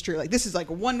Ted, which is true. Like this is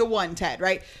like a 1-to-1 Ted,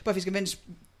 right? Buffy's convinced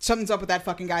something's up with that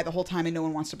fucking guy the whole time and no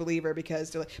one wants to believe her because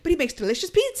they're like, but he makes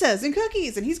delicious pizzas and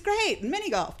cookies and he's great and mini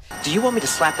golf. Do you want me to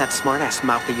slap that smart-ass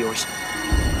mouth of yours?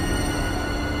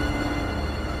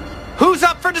 Who's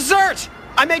up for dessert?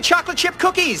 I made chocolate chip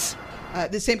cookies.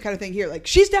 The same kind of thing here. Like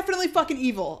she's definitely fucking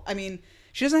evil. I mean,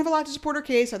 she doesn't have a lot to support her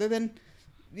case other than,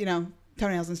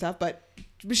 toenails and stuff, but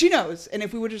she knows. And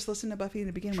if we would just listen to Buffy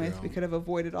to begin with, we could have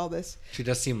avoided all this. She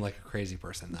does seem like a crazy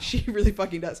person, though. She really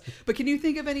fucking does. But can you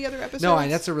think of any other episodes? No,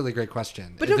 that's a really great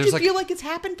question. But don't you feel like it's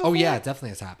happened before? Oh, yeah, it definitely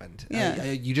has happened.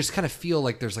 Yeah. You just kind of feel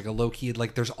like there's like a low-key,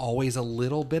 like there's always a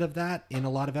little bit of that in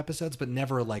a lot of episodes, but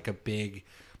never like a big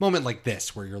moment like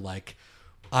this where you're like,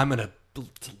 I'm going to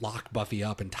lock Buffy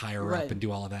up and tie her up and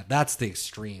do all of that. That's the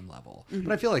extreme level. Mm-hmm.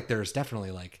 But I feel like there's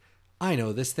definitely like, I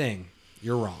know this thing,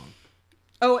 you're wrong.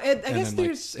 Oh, and I guess then,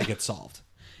 there's... it gets solved.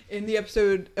 In the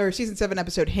episode, or season 7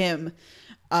 episode, Him,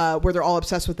 where they're all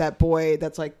obsessed with that boy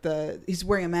that's like he's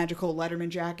wearing a magical Letterman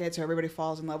jacket, so everybody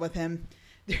falls in love with him.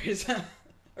 There's a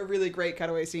really great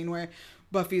cutaway scene where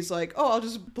Buffy's like, oh, I'll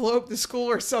just blow up the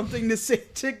school or something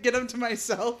to get him to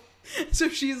myself. So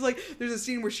she's like, there's a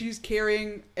scene where she's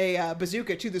carrying a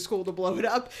bazooka to the school to blow it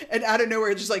up, and out of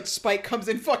nowhere, just like Spike comes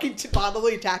in, fucking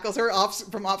bodily tackles her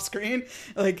from off screen.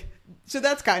 Like, so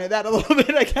that's kind of that a little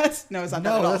bit, I guess. No, it's not that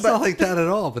at all. No, that's not like that at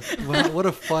all. But what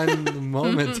a fun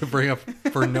moment to bring up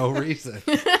for no reason.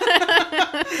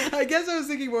 I guess I was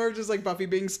thinking more of just like Buffy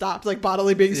being stopped, like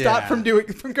bodily being stopped from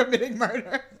committing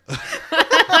murder.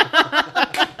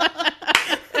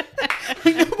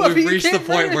 We've reached the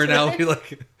point where now we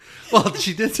like. Well,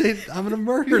 she did say, I'm going to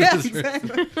murder this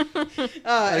exactly.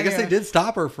 I guess they did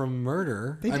stop her from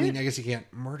murder. I mean, I guess you can't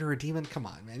murder a demon. Come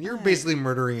on, man. You're basically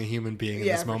murdering a human being in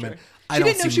this moment. Sure. I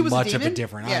don't see much of a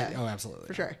difference. Oh, absolutely.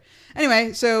 For sure.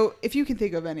 Anyway, so if you can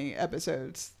think of any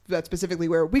episodes that specifically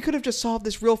where we could have just solved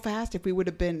this real fast if we would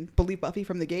have been believe Buffy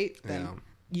from the gate, then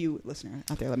you, listener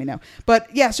out there, let me know.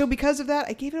 But yeah, so because of that,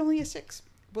 I gave it only a 6.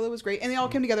 Well, it was great. And they all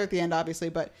came together at the end, obviously,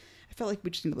 but I felt like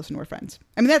we just need to listen to our friends.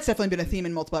 I mean, that's definitely been a theme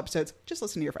in multiple episodes. Just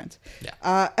listen to your friends.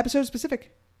 Yeah. Episode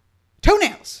specific.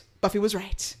 Toenails. Buffy was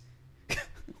right.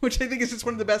 Which I think is just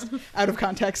one of the best out of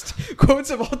context quotes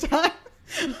of all time.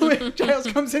 When Giles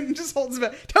comes in and just holds him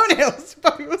back. Toenails.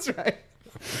 Buffy was right.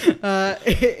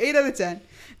 8 out of 10.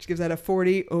 Which gives that a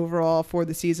 40 overall for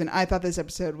the season. I thought this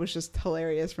episode was just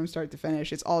hilarious from start to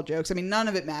finish. It's all jokes. I mean, none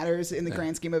of it matters in the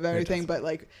grand scheme of everything, but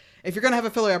like, if you're going to have a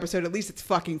filler episode, at least it's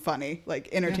fucking funny, like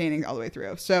entertaining all the way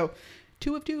through. So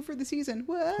 2 of 2 for the season.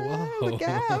 Whoa. Look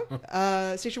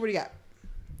out. Station, what do you got?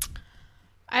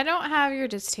 I don't have your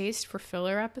distaste for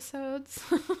filler episodes.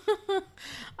 So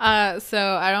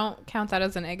I don't count that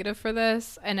as a negative for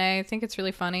this. And I think it's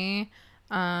really funny.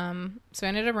 So I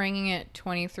ended up ranking it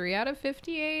 23 out of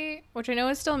 58, which I know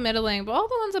is still middling, but all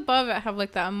the ones above it have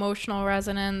like that emotional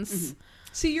resonance. Mm-hmm.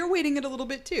 See, you're weighting it a little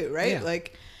bit too, right? Yeah.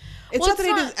 Like, it's not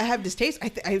that I have distaste.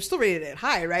 I still rated it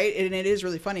high, right? And it is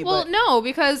really funny. Well, but no,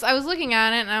 because I was looking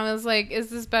at it and I was like, is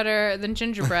this better than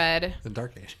Gingerbread? The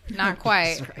Dark Age. Not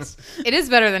quite. It is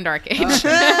better than Dark Age.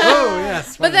 Oh,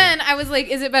 yes. But then I was like,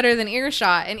 is it better than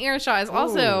Earshot? And Earshot is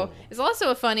also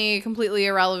a funny, completely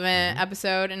irrelevant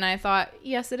episode. And I thought,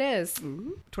 yes, it is.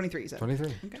 23 is that?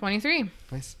 23. Okay. 23.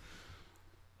 Nice.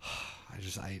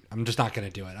 I'm just not going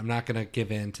to do it. I'm not going to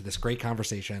give in to this great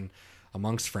conversation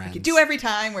amongst friends. You do every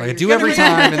time. Like I do every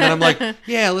time, and then I'm like,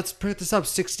 yeah, let's put this up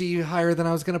 60 higher than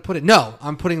I was going to put it. No,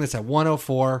 I'm putting this at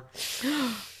 104.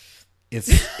 It's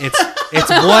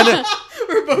one.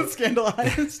 We're both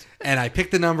scandalized. And I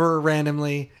picked the number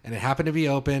randomly, and it happened to be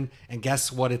open. And guess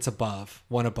what? It's above.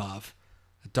 One above.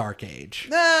 Dark Age.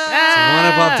 So one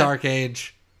above Dark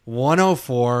Age.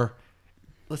 104.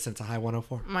 Listen, it's a high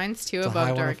 104. Mine's two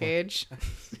above Dark Age.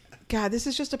 God, this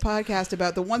is just a podcast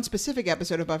about the one specific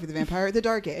episode of Buffy the Vampire, The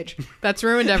Dark Age. That's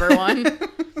ruined everyone.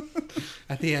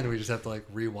 At the end, we just have to like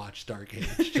rewatch Dark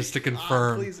Age just to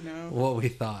confirm please no. what we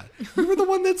thought. You were the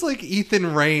one that's like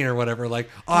Ethan Rain or whatever. Like,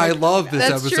 I love this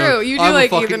That's episode. true. You do I'm like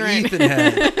a fucking Ethan Rain. Ethan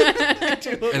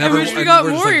head. I wish we got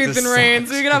more Ethan Rain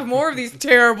so we could have more of these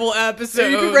terrible So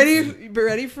episodes. you be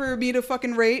ready for me to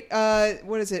fucking rate,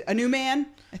 what is it? A New Man,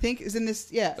 I think, is in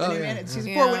this. Yeah, A New Man. It's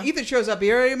season 4. When Ethan shows up,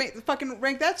 he already fucking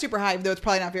rank that super high, even though it's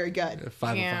probably not very good.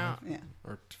 5 Yeah. of 5. Yeah.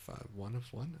 Or 1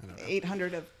 of 1? I don't know.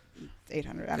 800 of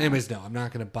 800. I don't know. Anyways, no, I'm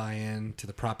not going to buy into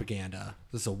the propaganda.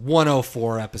 This is a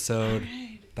 104 episode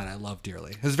that I love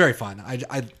dearly. It was very fun.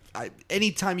 I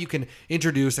anytime you can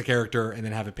introduce a character and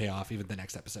then have it pay off, even the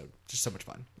next episode, just so much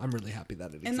fun. I'm really happy that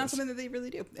it exists. And that's something that they really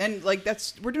do. And like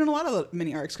we're doing a lot of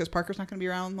mini arcs because Parker's not going to be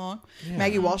around long. Yeah.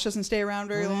 Maggie Walsh doesn't stay around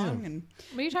very long. And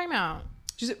What are you talking about?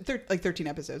 she's at like 13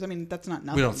 episodes. I mean, that's not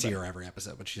nothing. We don't see her every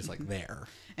episode, but she's like there.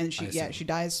 And I assume. she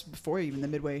dies before even the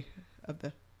midway of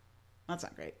the. That's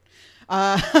not great.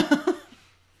 I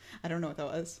don't know what that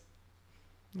was.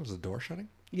 Was the door shutting?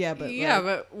 Yeah, but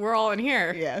but we're all in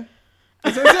here. Yeah.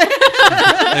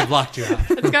 They blocked you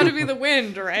out. It's got to be the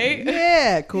wind, right?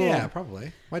 Yeah, cool. Yeah,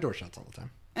 probably. My door shuts all the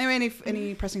time. Anyway,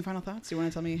 any pressing final thoughts? Do you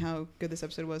want to tell me how good this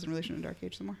episode was in relation to Dark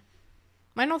Age some more?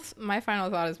 My final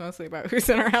thought is mostly about who's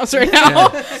in our house right now.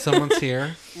 Yeah, someone's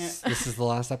here. Yeah. This is the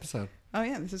last episode. Oh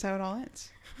yeah, this is how it all ends.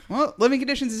 Well, Living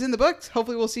Conditions is in the books.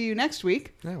 Hopefully we'll see you next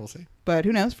week. Yeah, we'll see. But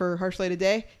who knows? For Harsh Light of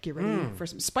Day, get ready for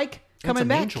some Spike coming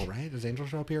That's back. Angel, right? Does Angel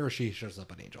show up here, or she shows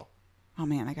up an Angel? Oh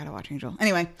man, I gotta watch Angel.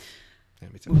 Anyway, Yeah,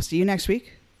 me too. we'll see you next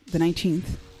week, the 19th,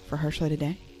 for Harsh Light of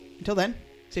Day. Until then,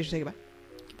 Stacia, say goodbye.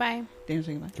 Bye. Daniel,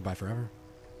 say goodbye. Goodbye forever.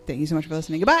 Thank you so much for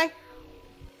listening. Goodbye.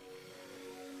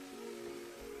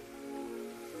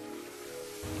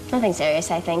 Nothing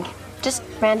serious, I think. Just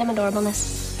random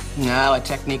adorableness. Now, a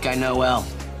technique I know well.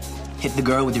 Hit the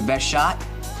girl with your best shot,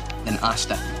 then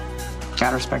Asta.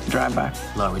 Gotta respect the drive-by.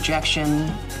 Low rejection,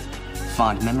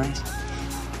 fond memories.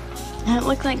 That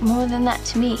looked like more than that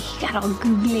to me. He got all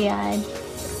googly-eyed.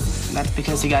 That's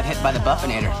because he got hit by the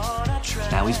Buffinator.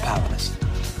 Now he's powerless.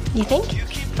 You think?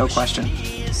 No question.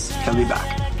 He'll be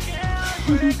back.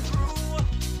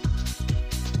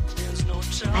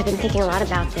 I've been thinking a lot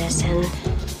about this, and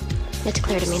it's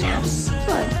clear to me now.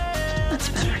 Well, that's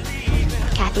better.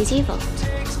 Kathy's evil.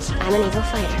 I'm an evil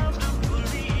fighter.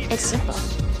 It's simple.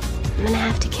 I'm gonna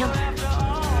have to kill her.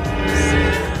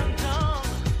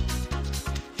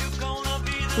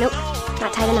 Nope,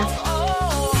 not tight enough.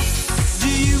 Do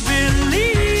you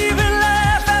believe in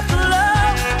life after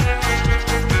love?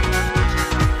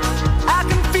 I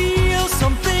can feel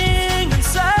something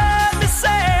inside me say,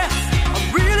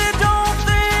 I really don't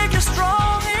think you're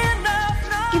strong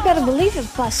enough. You better believe it,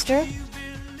 Buster.